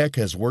 AHEC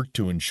has worked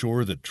to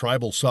ensure that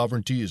tribal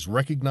sovereignty is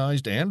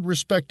recognized and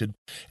respected,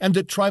 and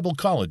that tribal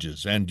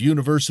colleges and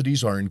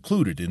universities are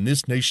included in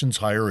this nation's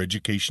higher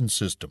education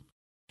system.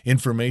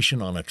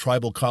 Information on a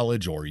tribal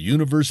college or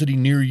university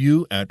near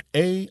you at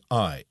aihec.org.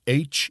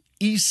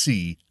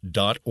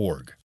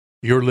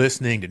 You're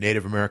listening to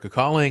Native America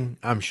Calling.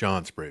 I'm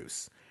Sean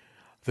Spruce.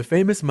 The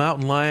famous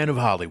mountain lion of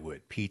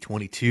Hollywood,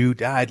 P22,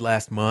 died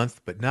last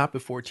month, but not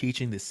before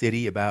teaching the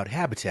city about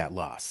habitat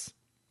loss.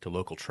 To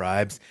local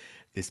tribes,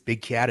 this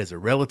big cat is a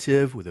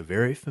relative with a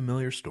very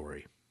familiar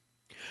story.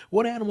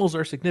 What animals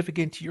are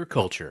significant to your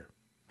culture?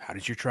 How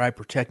does your tribe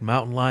protect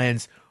mountain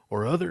lions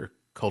or other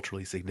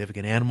culturally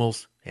significant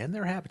animals and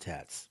their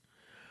habitats?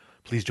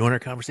 Please join our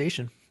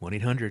conversation,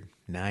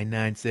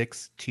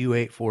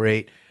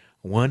 1-800-996-2848,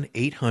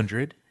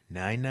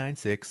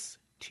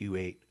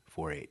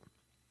 1-800-996-2848.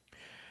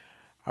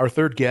 Our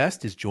third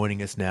guest is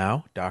joining us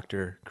now,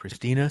 Dr.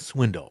 Christina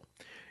Swindle.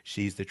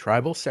 She's the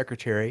tribal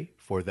secretary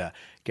for the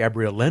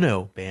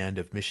Gabrielino Band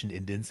of Mission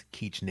Indians,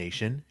 Kizh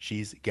Nation.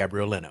 She's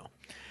Gabrielino.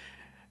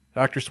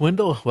 Dr.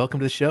 Swindle,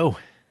 welcome to the show.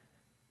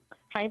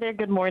 Hi there.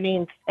 Good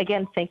morning.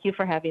 Again, thank you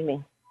for having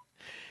me.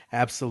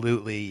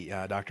 Absolutely,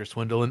 Dr.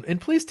 Swindle. And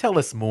please tell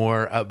us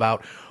more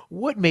about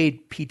what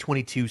made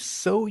P22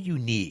 so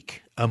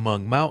unique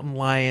among mountain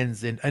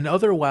lions and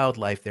other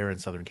wildlife there in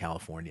Southern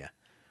California.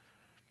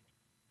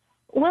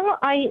 Well,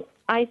 I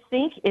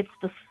think it's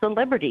the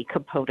celebrity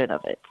component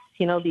of it.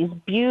 You know, these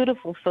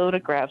beautiful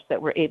photographs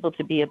that were able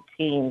to be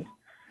obtained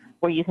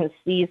where you can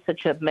see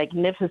such a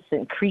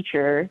magnificent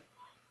creature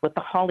with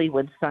the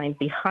Hollywood sign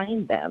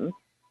behind them,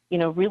 you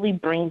know, really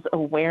brings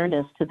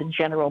awareness to the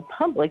general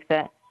public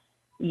that,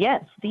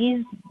 yes,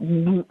 these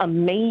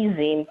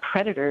amazing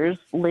predators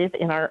live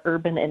in our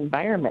urban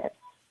environment.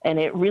 And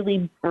it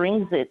really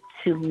brings it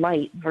to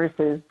light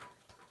versus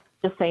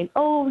just saying,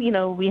 oh, you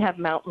know, we have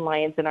mountain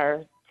lions in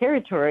our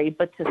territory,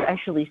 but to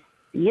actually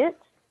see it,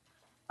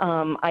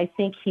 I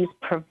think he's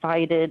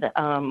provided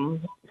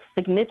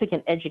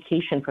significant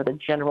education for the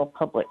general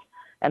public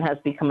and has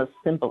become a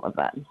symbol of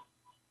that.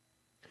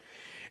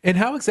 And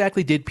how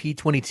exactly did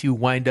P22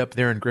 wind up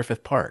there in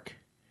Griffith Park?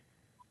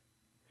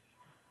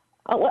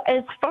 Well,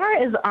 as far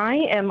as I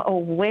am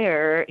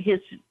aware,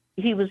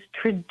 he was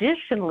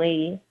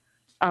traditionally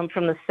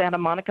from the Santa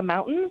Monica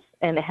Mountains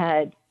and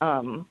had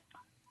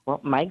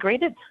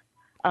migrated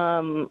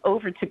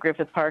over to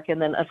Griffith Park.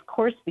 And then, of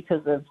course,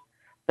 because of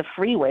the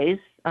freeways,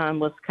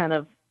 was kind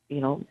of, you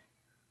know,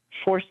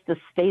 forced to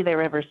stay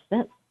there ever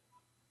since.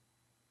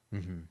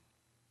 Mm-hmm.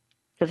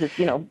 Because it's,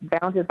 you know,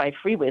 bounded by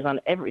freeways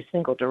on every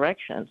single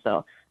direction.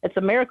 So it's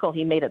a miracle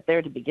he made it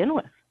there to begin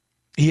with.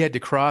 He had to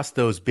cross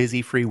those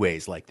busy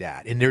freeways like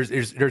that. And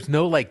there's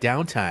no like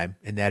downtime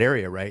in that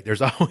area, right?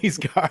 There's always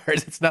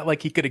cars. It's not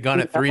like he could have gone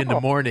at 3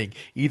 a.m.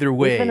 Either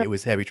way, it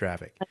was heavy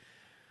traffic.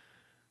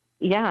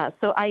 Yeah,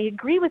 so I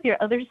agree with your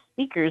other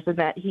speakers in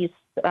that he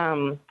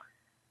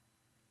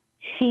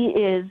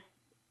is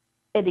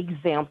an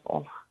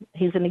example.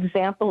 He's an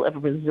example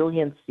of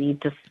resiliency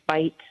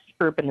despite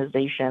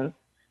urbanization.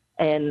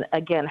 And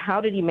again,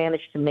 how did he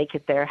manage to make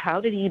it there? How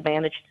did he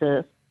manage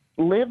to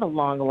live a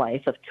long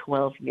life of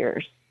 12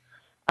 years?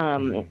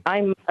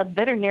 I'm a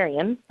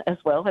veterinarian as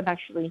well. I'm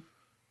actually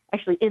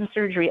in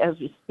surgery as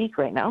we speak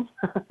right now.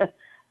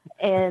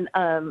 And,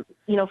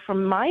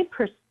 from my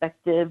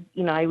perspective,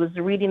 I was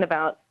reading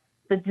about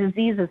the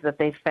diseases that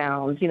they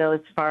found, as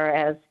far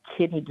as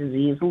kidney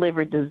disease,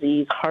 liver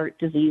disease, heart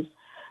disease.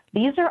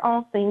 These are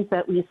all things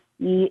that we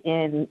see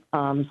in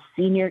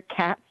senior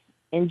cats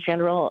in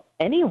general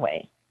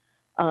anyway.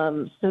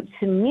 So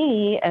to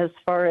me, as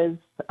far as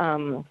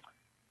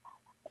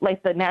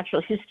like the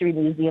Natural History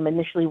Museum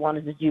initially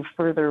wanted to do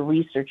further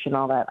research and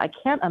all that, I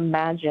can't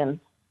imagine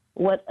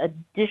what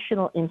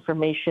additional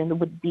information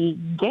would be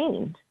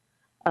gained.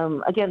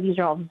 Again, these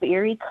are all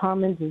very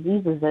common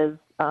diseases as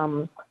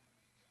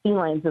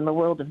felines in the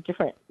world of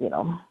different,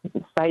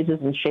 sizes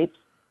and shapes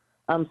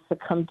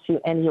succumb to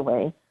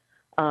anyway.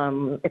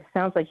 It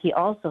sounds like he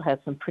also had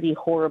some pretty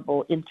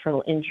horrible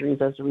internal injuries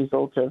as a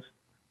result of,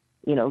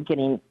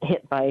 getting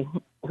hit by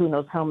who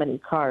knows how many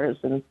cars.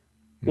 And,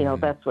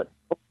 that's what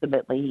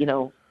ultimately,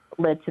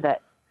 led to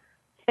that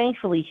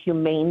thankfully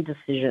humane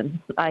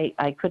decision.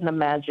 I couldn't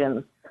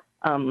imagine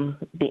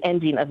the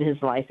ending of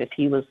his life if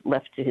he was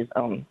left to his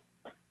own.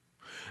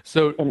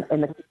 So,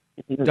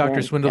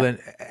 Dr. Swindle, then,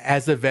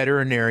 as a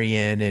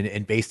veterinarian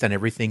and based on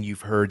everything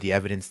you've heard, the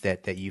evidence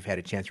that you've had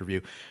a chance to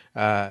review,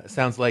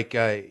 sounds like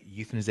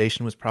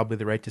euthanization was probably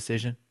the right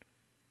decision?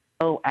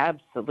 Oh,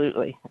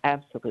 absolutely.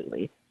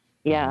 Absolutely.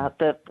 Yeah,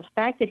 the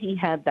fact that he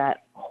had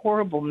that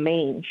horrible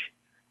mange,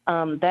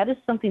 that is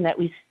something that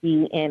we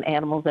see in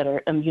animals that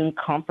are immune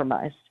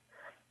compromised.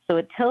 So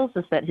it tells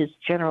us that his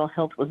general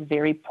health was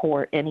very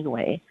poor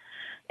anyway,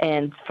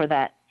 and for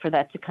that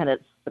to kind of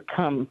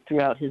succumb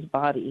throughout his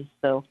body.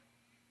 So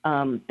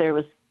there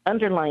was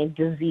underlying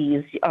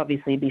disease,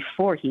 obviously,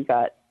 before he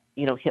got,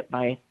 hit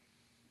by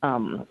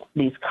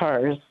these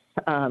cars.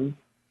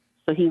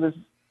 So he was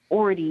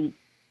already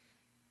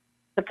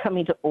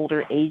succumbing to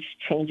older age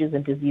changes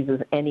and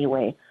diseases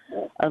anyway,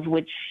 of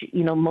which,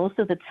 most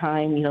of the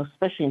time,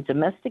 especially in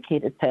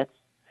domesticated pets,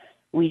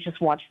 we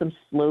just watch them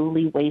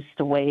slowly waste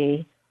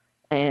away.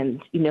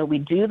 And, we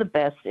do the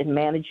best in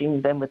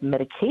managing them with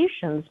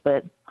medications,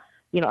 but,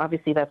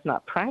 obviously that's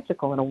not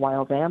practical in a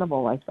wild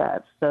animal like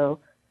that. So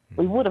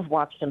we would have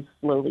watched him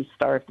slowly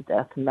starve to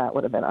death, and that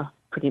would have been a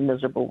pretty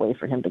miserable way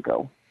for him to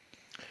go.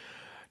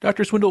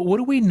 Dr. Swindle, what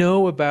do we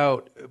know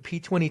about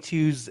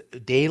P-22's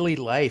daily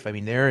life? I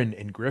mean, they're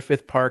in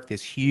Griffith Park,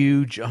 this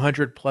huge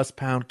 100-plus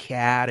pound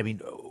cat. I mean,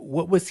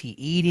 what was he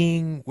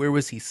eating? Where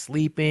was he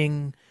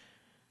sleeping?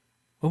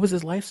 What was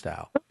his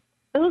lifestyle?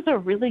 Those are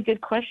really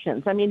good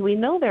questions. I mean, we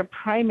know their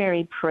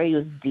primary prey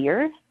is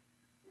deer,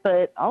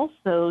 but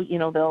also,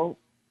 they'll,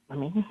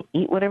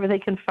 eat whatever they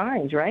can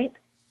find, right?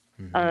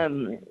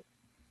 Mm-hmm.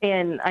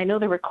 And I know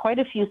there were quite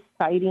a few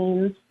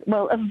sightings,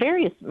 of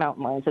various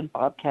mountain lions and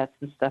bobcats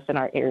and stuff in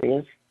our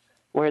areas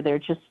where they're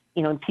just,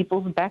 in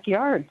people's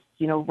backyards,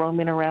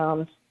 roaming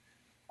around.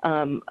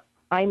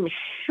 I'm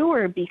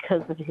sure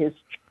because of his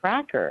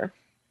tracker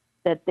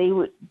that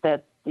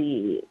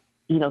the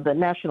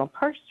National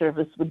Park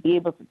Service would be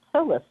able to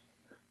tell us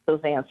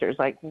those answers.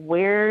 Like,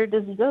 where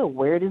does he go?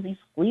 Where does he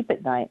sleep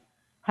at night?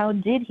 How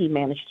did he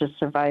manage to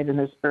survive in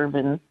this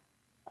urban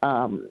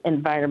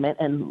environment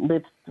and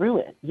live through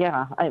it?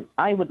 Yeah,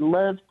 I would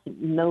love to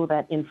know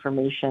that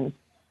information.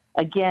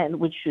 Again,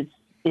 which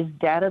is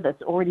data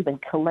that's already been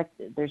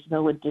collected. There's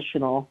no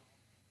additional,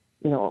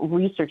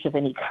 research of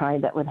any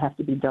kind that would have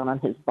to be done on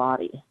his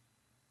body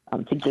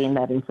to gain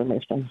that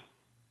information.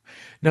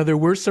 Now, there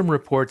were some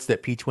reports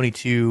that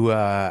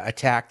P-22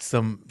 attacked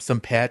some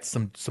pets,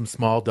 some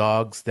small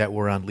dogs that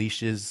were on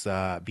leashes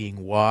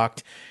being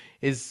walked.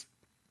 Is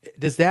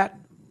that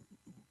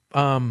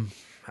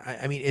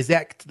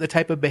the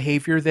type of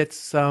behavior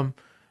that's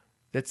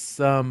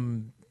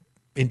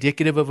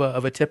indicative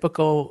of a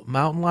typical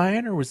mountain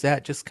lion, or was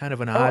that just kind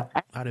of an odd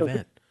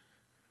event?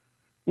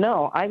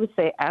 No, I would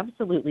say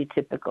absolutely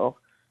typical.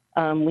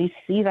 We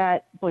see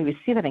that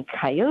in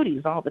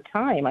coyotes all the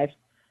time.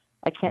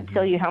 I can't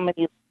tell you how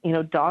many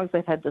dogs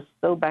I've had to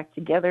sew back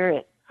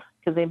together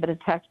because they've been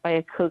attacked by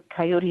a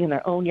coyote in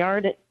their own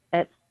yard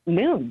at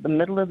noon, the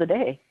middle of the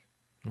day.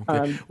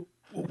 Okay.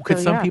 Could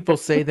some people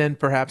say then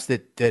perhaps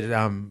that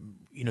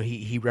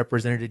he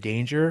represented a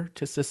danger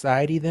to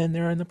society then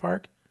there in the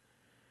park?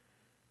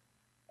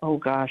 Oh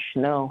gosh,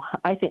 no.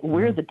 I think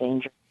we're the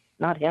danger,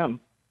 not him.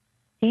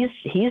 He's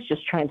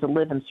just trying to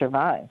live and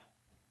survive.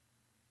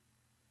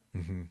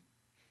 Mm-hmm.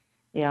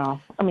 Yeah.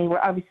 I mean, we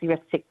have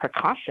to take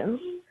precautions.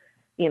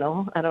 I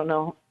don't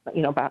know,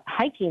 about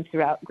hiking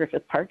throughout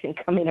Griffith Park and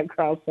coming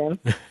across him,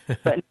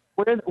 but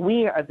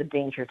we are the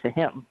danger to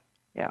him.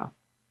 Yeah.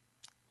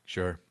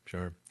 Sure.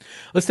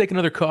 Let's take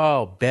another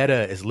call.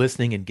 Betta is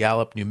listening in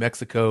Gallup, New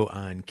Mexico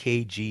on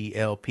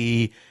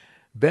KGLP.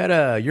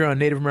 Betta, you're on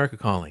Native America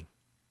Calling.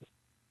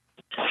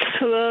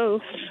 Hello.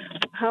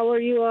 How are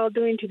you all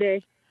doing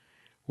today?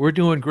 We're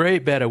doing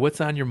great, Betta. What's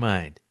on your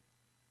mind?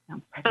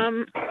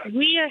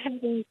 We are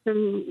having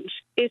some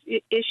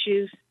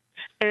issues,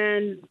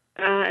 and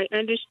I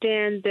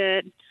understand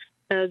that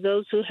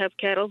those who have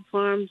cattle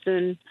farms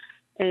and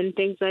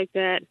things like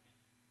that,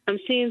 I'm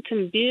seeing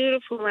some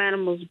beautiful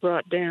animals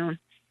brought down.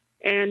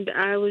 And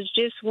I was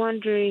just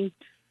wondering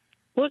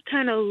what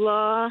kind of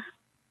law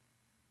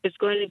is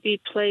going to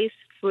be placed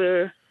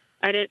for,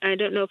 I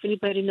don't know if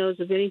anybody knows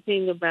of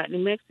anything about New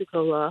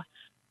Mexico law,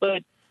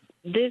 but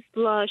this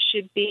law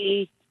should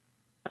be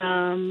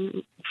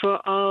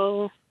for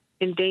all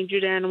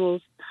endangered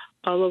animals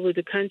all over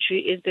the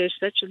country. Is there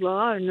such a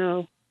law or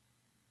no?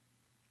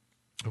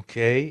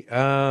 Okay.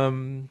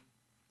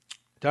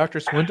 Dr.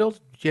 Swindle, do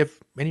you have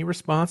any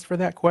response for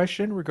that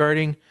question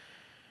regarding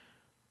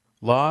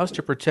laws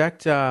to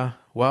protect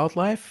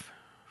wildlife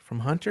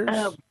from hunters?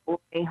 Oh,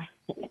 boy.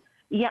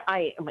 Yeah,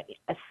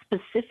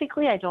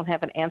 specifically, I don't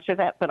have an answer to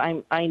that, but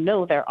I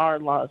know there are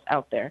laws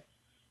out there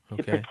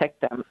to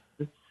protect them.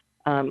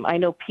 I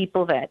know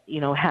people that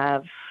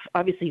have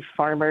obviously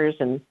farmers,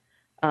 and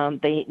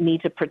they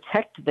need to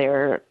protect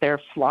their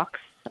flocks,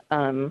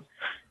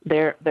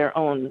 their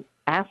own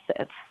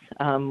assets.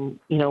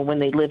 When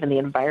they live in the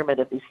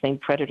environment of these same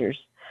predators.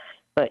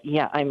 But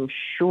yeah, I'm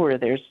sure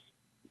there's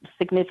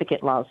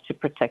significant laws to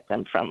protect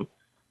them from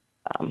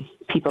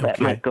people that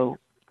might go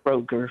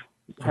rogue or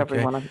however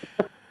you want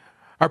to.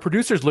 Our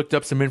producers looked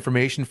up some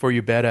information for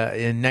you, Betta.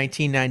 In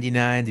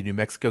 1999, the New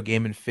Mexico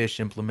Game and Fish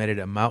implemented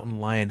a mountain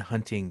lion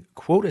hunting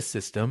quota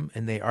system,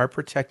 and they are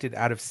protected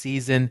out of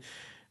season.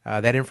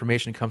 That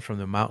information comes from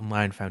the Mountain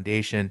Lion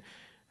Foundation,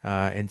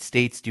 and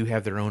states do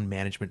have their own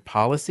management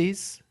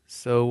policies.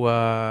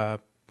 So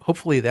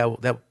hopefully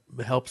that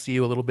helps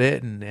you a little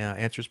bit and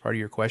answers part of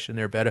your question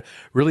there, Betta.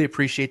 Really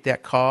appreciate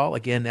that call.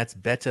 Again, that's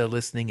Betta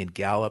listening in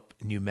Gallup,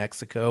 New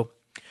Mexico.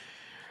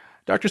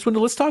 Dr.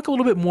 Swindle, let's talk a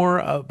little bit more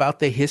about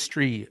the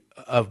history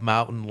of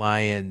mountain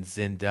lions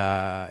and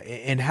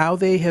how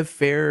they have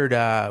fared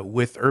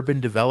with urban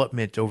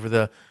development over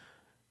the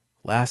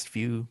last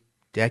few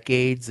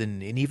decades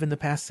and even the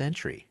past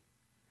century.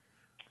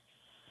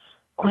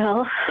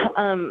 Well,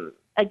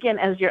 again,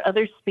 as your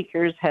other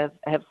speakers have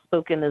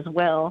spoken as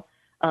well,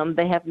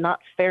 they have not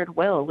fared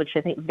well, which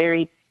I think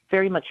very,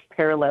 very much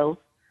parallels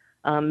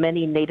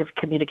many Native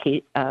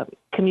communities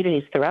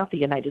throughout the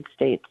United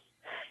States.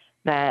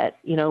 That,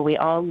 we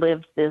all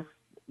lived this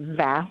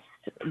vast,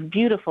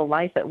 beautiful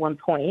life at one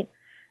point,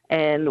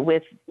 and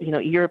with,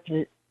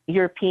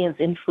 Europeans'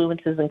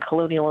 influences and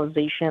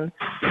colonialization,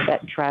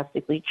 that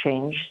drastically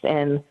changed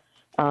and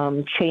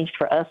changed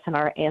for us and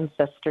our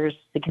ancestors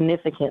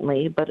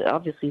significantly, but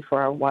obviously for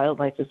our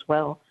wildlife as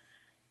well.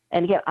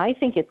 And yet I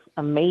think it's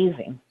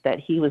amazing that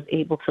he was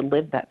able to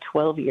live that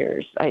 12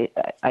 years.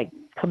 I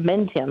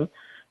commend him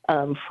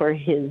for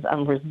his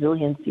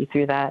resiliency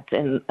through that,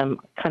 and I'm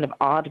kind of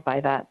awed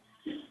by that.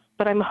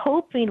 But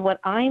what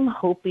I'm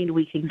hoping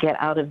we can get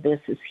out of this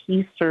is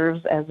he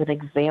serves as an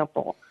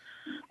example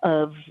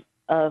of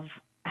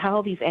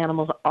how these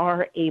animals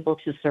are able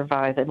to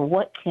survive, and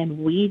what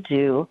can we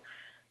do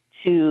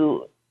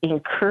to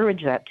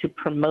encourage that, to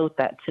promote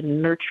that, to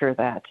nurture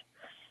that.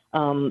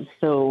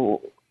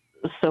 So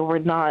we're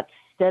not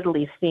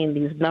steadily seeing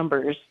these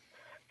numbers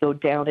go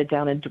down and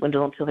down and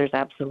dwindle until there's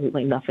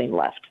absolutely nothing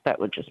left. That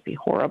would just be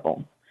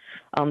horrible.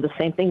 The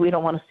same thing we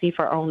don't want to see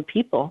for our own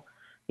people.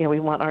 We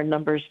want our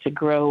numbers to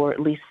grow, or at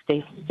least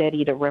stay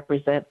steady, to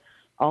represent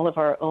all of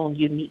our own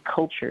unique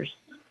cultures.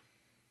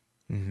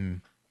 Mm-hmm.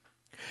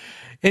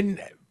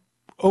 And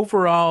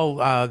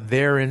overall,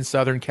 there in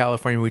Southern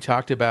California, we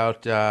talked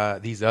about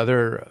these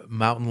other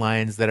mountain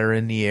lions that are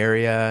in the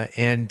area.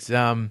 And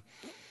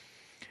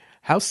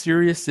how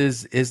serious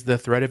is the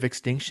threat of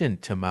extinction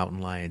to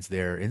mountain lions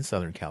there in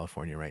Southern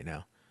California right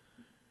now?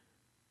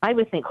 I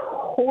would think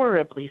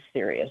horribly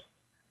serious.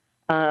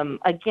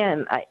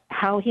 Again,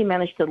 how he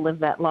managed to live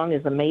that long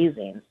is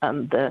amazing.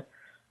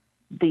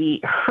 The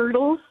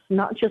hurdles,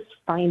 not just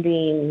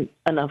finding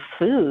enough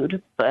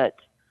food, but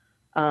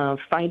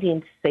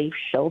finding safe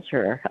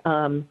shelter.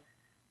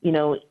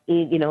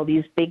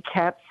 These big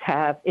cats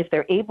have, if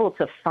they're able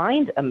to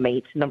find a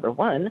mate, number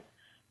one,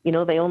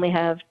 they only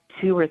have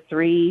 2 or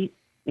 3,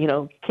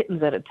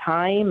 kittens at a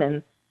time,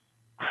 and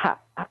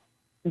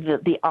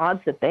the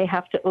odds that they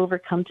have to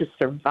overcome to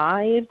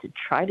survive, to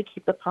try to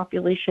keep the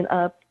population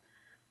up.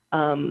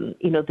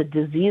 The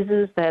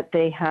diseases that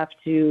they have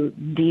to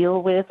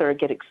deal with or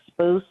get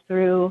exposed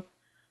through,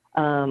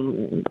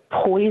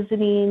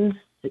 poisonings,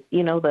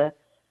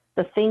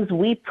 the things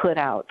we put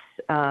out.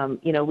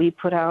 We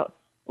put out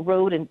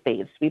rodent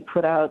baits, we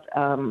put out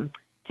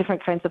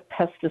different kinds of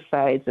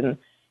pesticides, and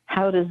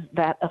how does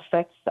that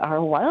affect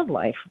our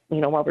wildlife,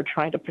 while we're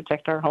trying to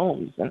protect our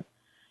homes? And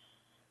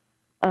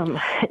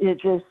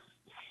it's just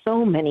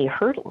so many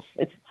hurdles.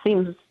 It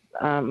seems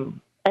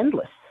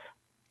endless.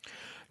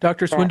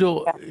 Dr.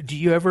 Swindle, do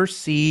you ever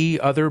see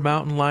other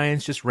mountain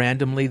lions just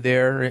randomly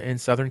there in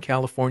Southern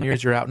California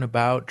as you're out and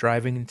about,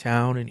 driving in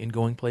town and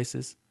going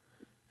places?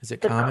 Is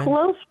it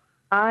common?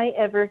 I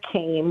ever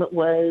came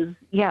was,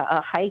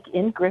 a hike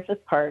in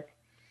Griffith Park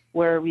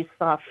where we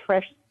saw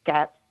fresh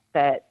scat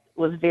that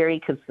was very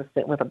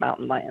consistent with a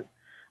mountain lion,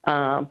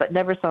 but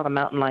never saw the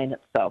mountain lion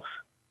itself.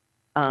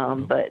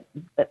 But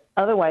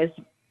otherwise,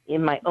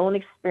 in my own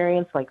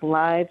experience, like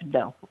live,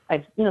 no.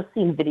 I've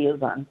seen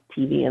videos on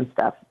TV and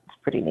stuff. It's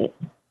pretty neat.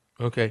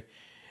 Okay.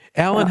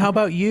 Alan, how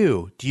about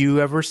you? Do you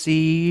ever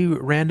see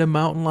random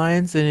mountain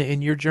lions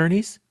in your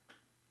journeys?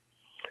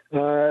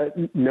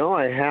 No,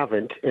 I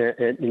haven't.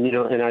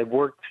 And I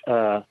worked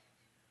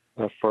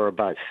for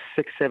about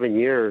 6-7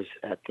 years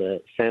at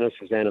the Santa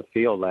Susana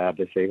Field Lab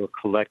as they were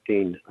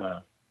collecting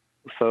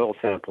soil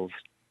samples,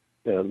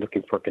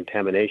 looking for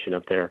contamination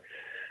up there.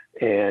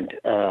 And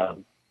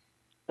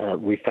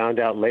we found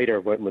out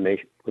later when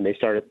they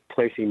started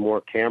placing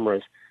more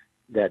cameras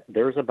that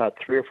there's about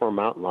 3 or 4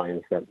 mountain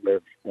lions that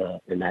live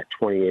in that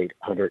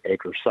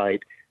 2,800-acre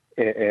site,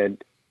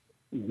 and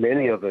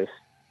many of us,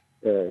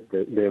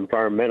 the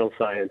environmental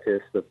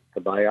scientists,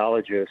 the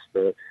biologists,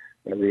 the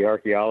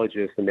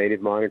archaeologists, the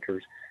native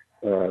monitors,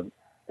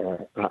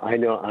 I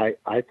know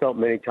I felt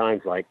many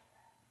times like,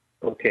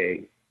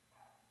 okay,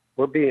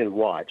 we're being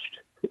watched.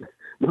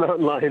 The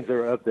mountain lions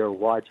are up there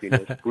watching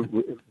us,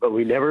 but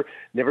we never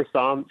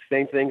saw them.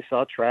 Same thing,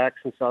 saw tracks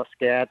and saw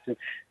scats,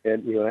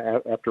 and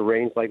after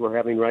rains like we're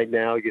having right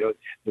now,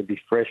 there'd be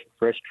fresh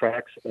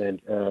tracks,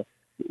 and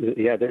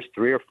there's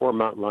 3 or 4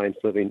 mountain lions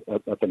living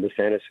up in the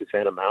Santa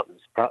Susana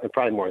Mountains,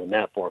 probably more than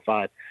that, 4 or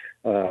 5,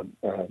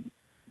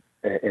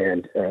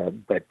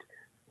 but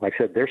like I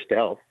said, they're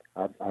stealth.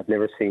 I've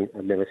never seen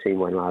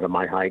one out of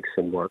my hikes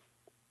and work.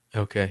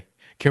 Okay,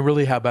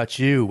 Kimberly, how about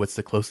you? What's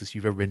the closest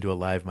you've ever been to a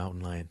live mountain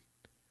lion?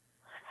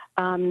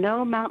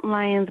 No mountain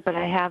lions, but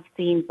I have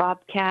seen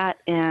bobcat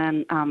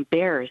and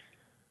bears,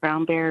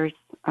 brown bears,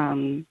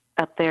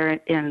 up there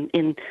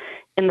in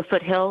the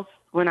foothills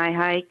when I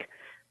hike.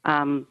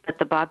 But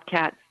the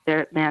bobcats,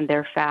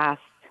 they're fast,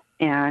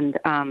 and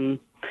I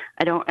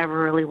don't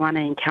ever really want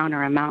to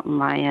encounter a mountain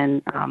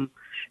lion,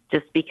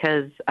 just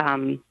because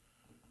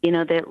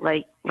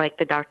that like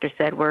the doctor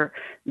said,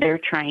 they're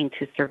trying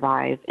to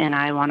survive, and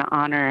I want to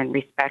honor and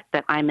respect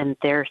that I'm in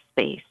their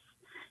space,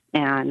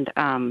 and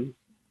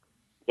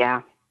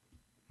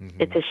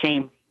it's a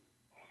shame.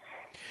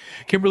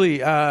 Kimberly,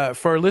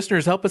 for our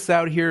listeners, help us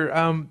out here.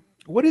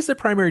 What is the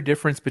primary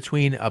difference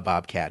between a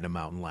bobcat and a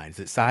mountain lion? Is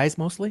it size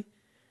mostly?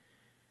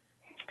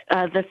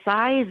 The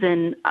size,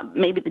 and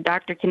maybe the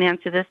doctor can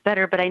answer this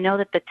better, but I know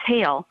that the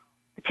tail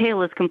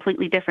is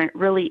completely different. It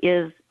really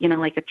is,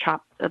 like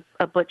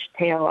a butch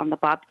tail on the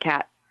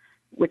bobcat,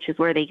 which is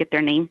where they get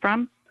their name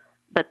from.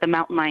 But the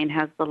mountain lion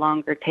has the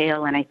longer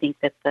tail, and I think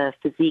that the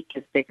physique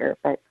is bigger,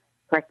 but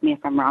correct me if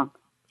I'm wrong.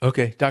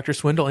 Okay. Dr.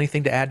 Swindle,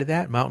 anything to add to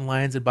that? Mountain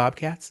lions and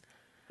bobcats?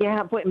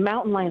 Yeah, boy,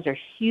 mountain lions are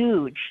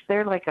huge.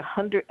 They're like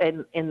 100,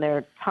 and in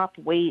their top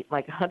weight,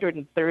 like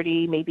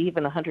 130, maybe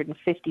even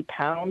 150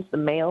 pounds, the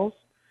males.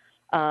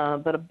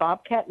 But a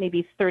bobcat,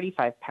 maybe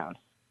 35 pounds.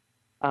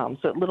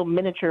 So little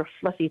miniature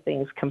fluffy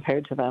things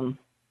compared to them,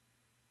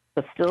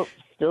 but still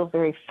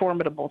very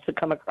formidable to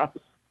come across.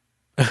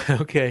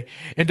 Okay.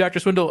 And Dr.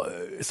 Swindle,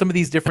 some of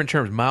these different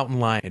terms, mountain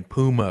lion,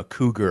 puma,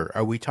 cougar,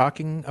 are we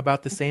talking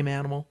about the same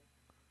animal?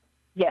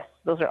 Yes,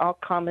 those are all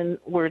common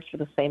words for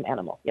the same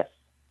animal, yes.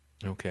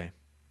 Okay.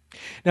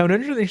 Now,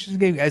 another interesting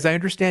thing, as I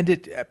understand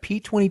it,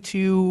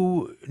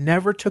 P-22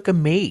 never took a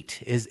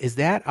mate. Is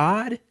that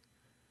odd?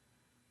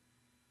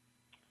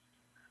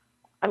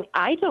 I mean,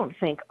 I don't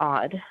think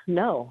odd,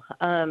 no.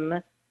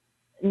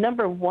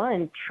 Number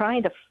one,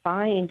 trying to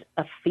find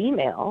a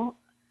female,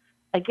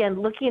 again,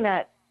 looking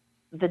at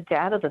the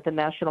data that the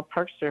National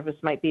Park Service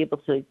might be able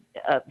to,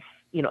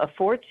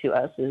 afford to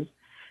us is,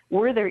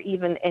 were there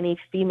even any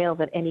females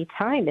at any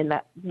time in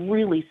that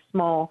really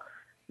small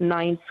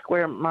 9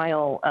 square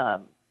mile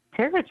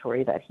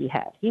territory that he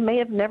had? He may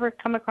have never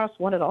come across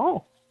one at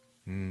all.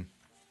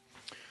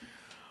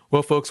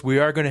 Well, folks, we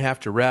are going to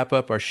have to wrap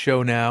up our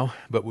show now.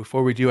 But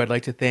before we do, I'd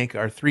like to thank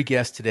our 3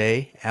 guests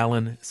today,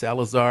 Alan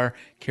Salazar,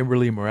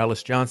 Kimberly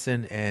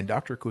Morales-Johnson, and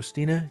Dr.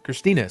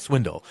 Christina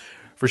Swindle,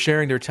 for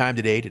sharing their time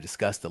today to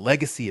discuss the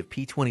legacy of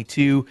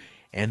P-22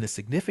 and the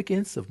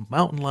significance of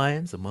mountain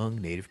lions among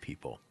Native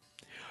people.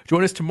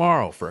 Join us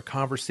tomorrow for a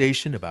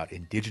conversation about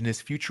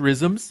indigenous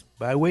futurisms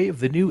by way of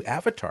the new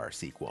Avatar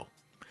sequel.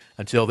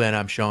 Until then,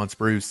 I'm Sean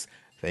Spruce.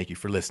 Thank you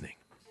for listening.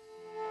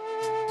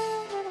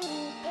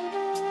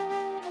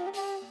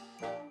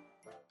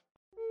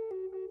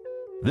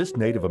 This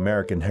Native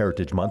American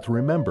Heritage Month,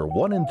 remember,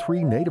 1 in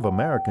 3 Native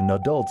American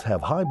adults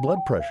have high blood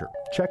pressure.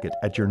 Check it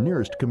at your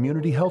nearest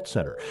community health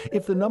center.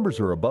 If the numbers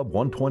are above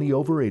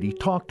 120/80,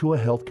 talk to a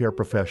healthcare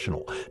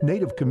professional.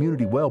 Native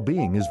community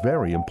well-being is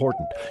very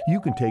important.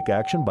 You can take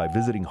action by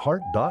visiting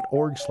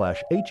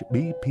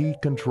heart.org/HBP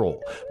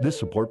Control. This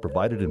support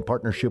provided in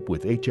partnership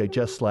with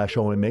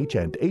HHS/OMH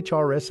and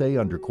HRSA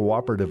under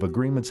cooperative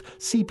agreements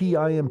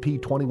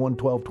CPIMP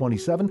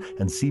 211227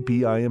 and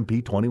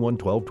CPIMP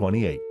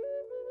 211228.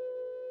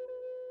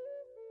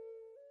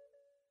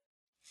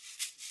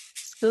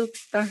 Spook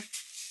Star.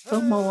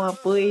 Samoa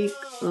Bui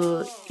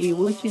I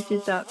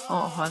Wichita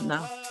Ohana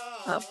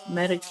up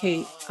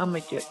Medicaid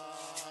Amajit.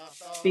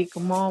 Speak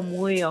mom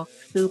way of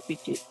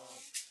stupid.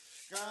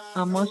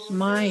 Amos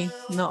mai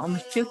no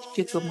chuk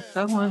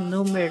makawan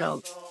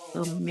numero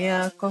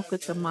mia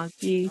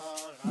kokatamaki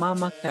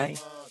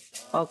mamakai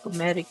og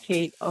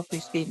Medicaid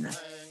officina.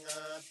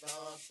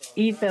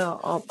 Either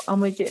of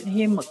Amajit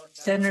Himak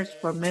Centers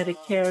for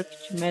Medicare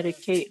to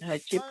Medicaid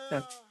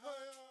Hachipka.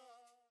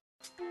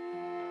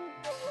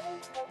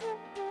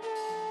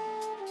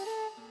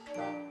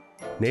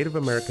 Native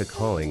America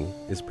Calling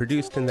is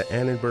produced in the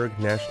Annenberg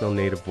National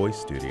Native Voice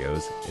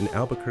Studios in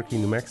Albuquerque,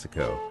 New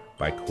Mexico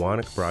by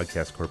Quantic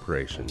Broadcast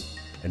Corporation,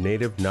 a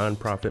Native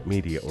nonprofit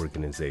media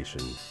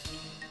organization.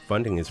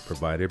 Funding is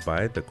provided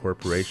by the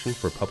Corporation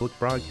for Public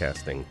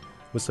Broadcasting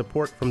with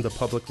support from the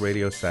Public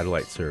Radio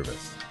Satellite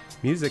Service.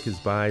 Music is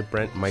by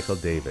Brent Michael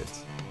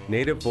Davids.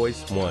 Native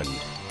Voice One,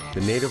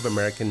 the Native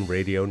American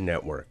Radio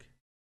Network.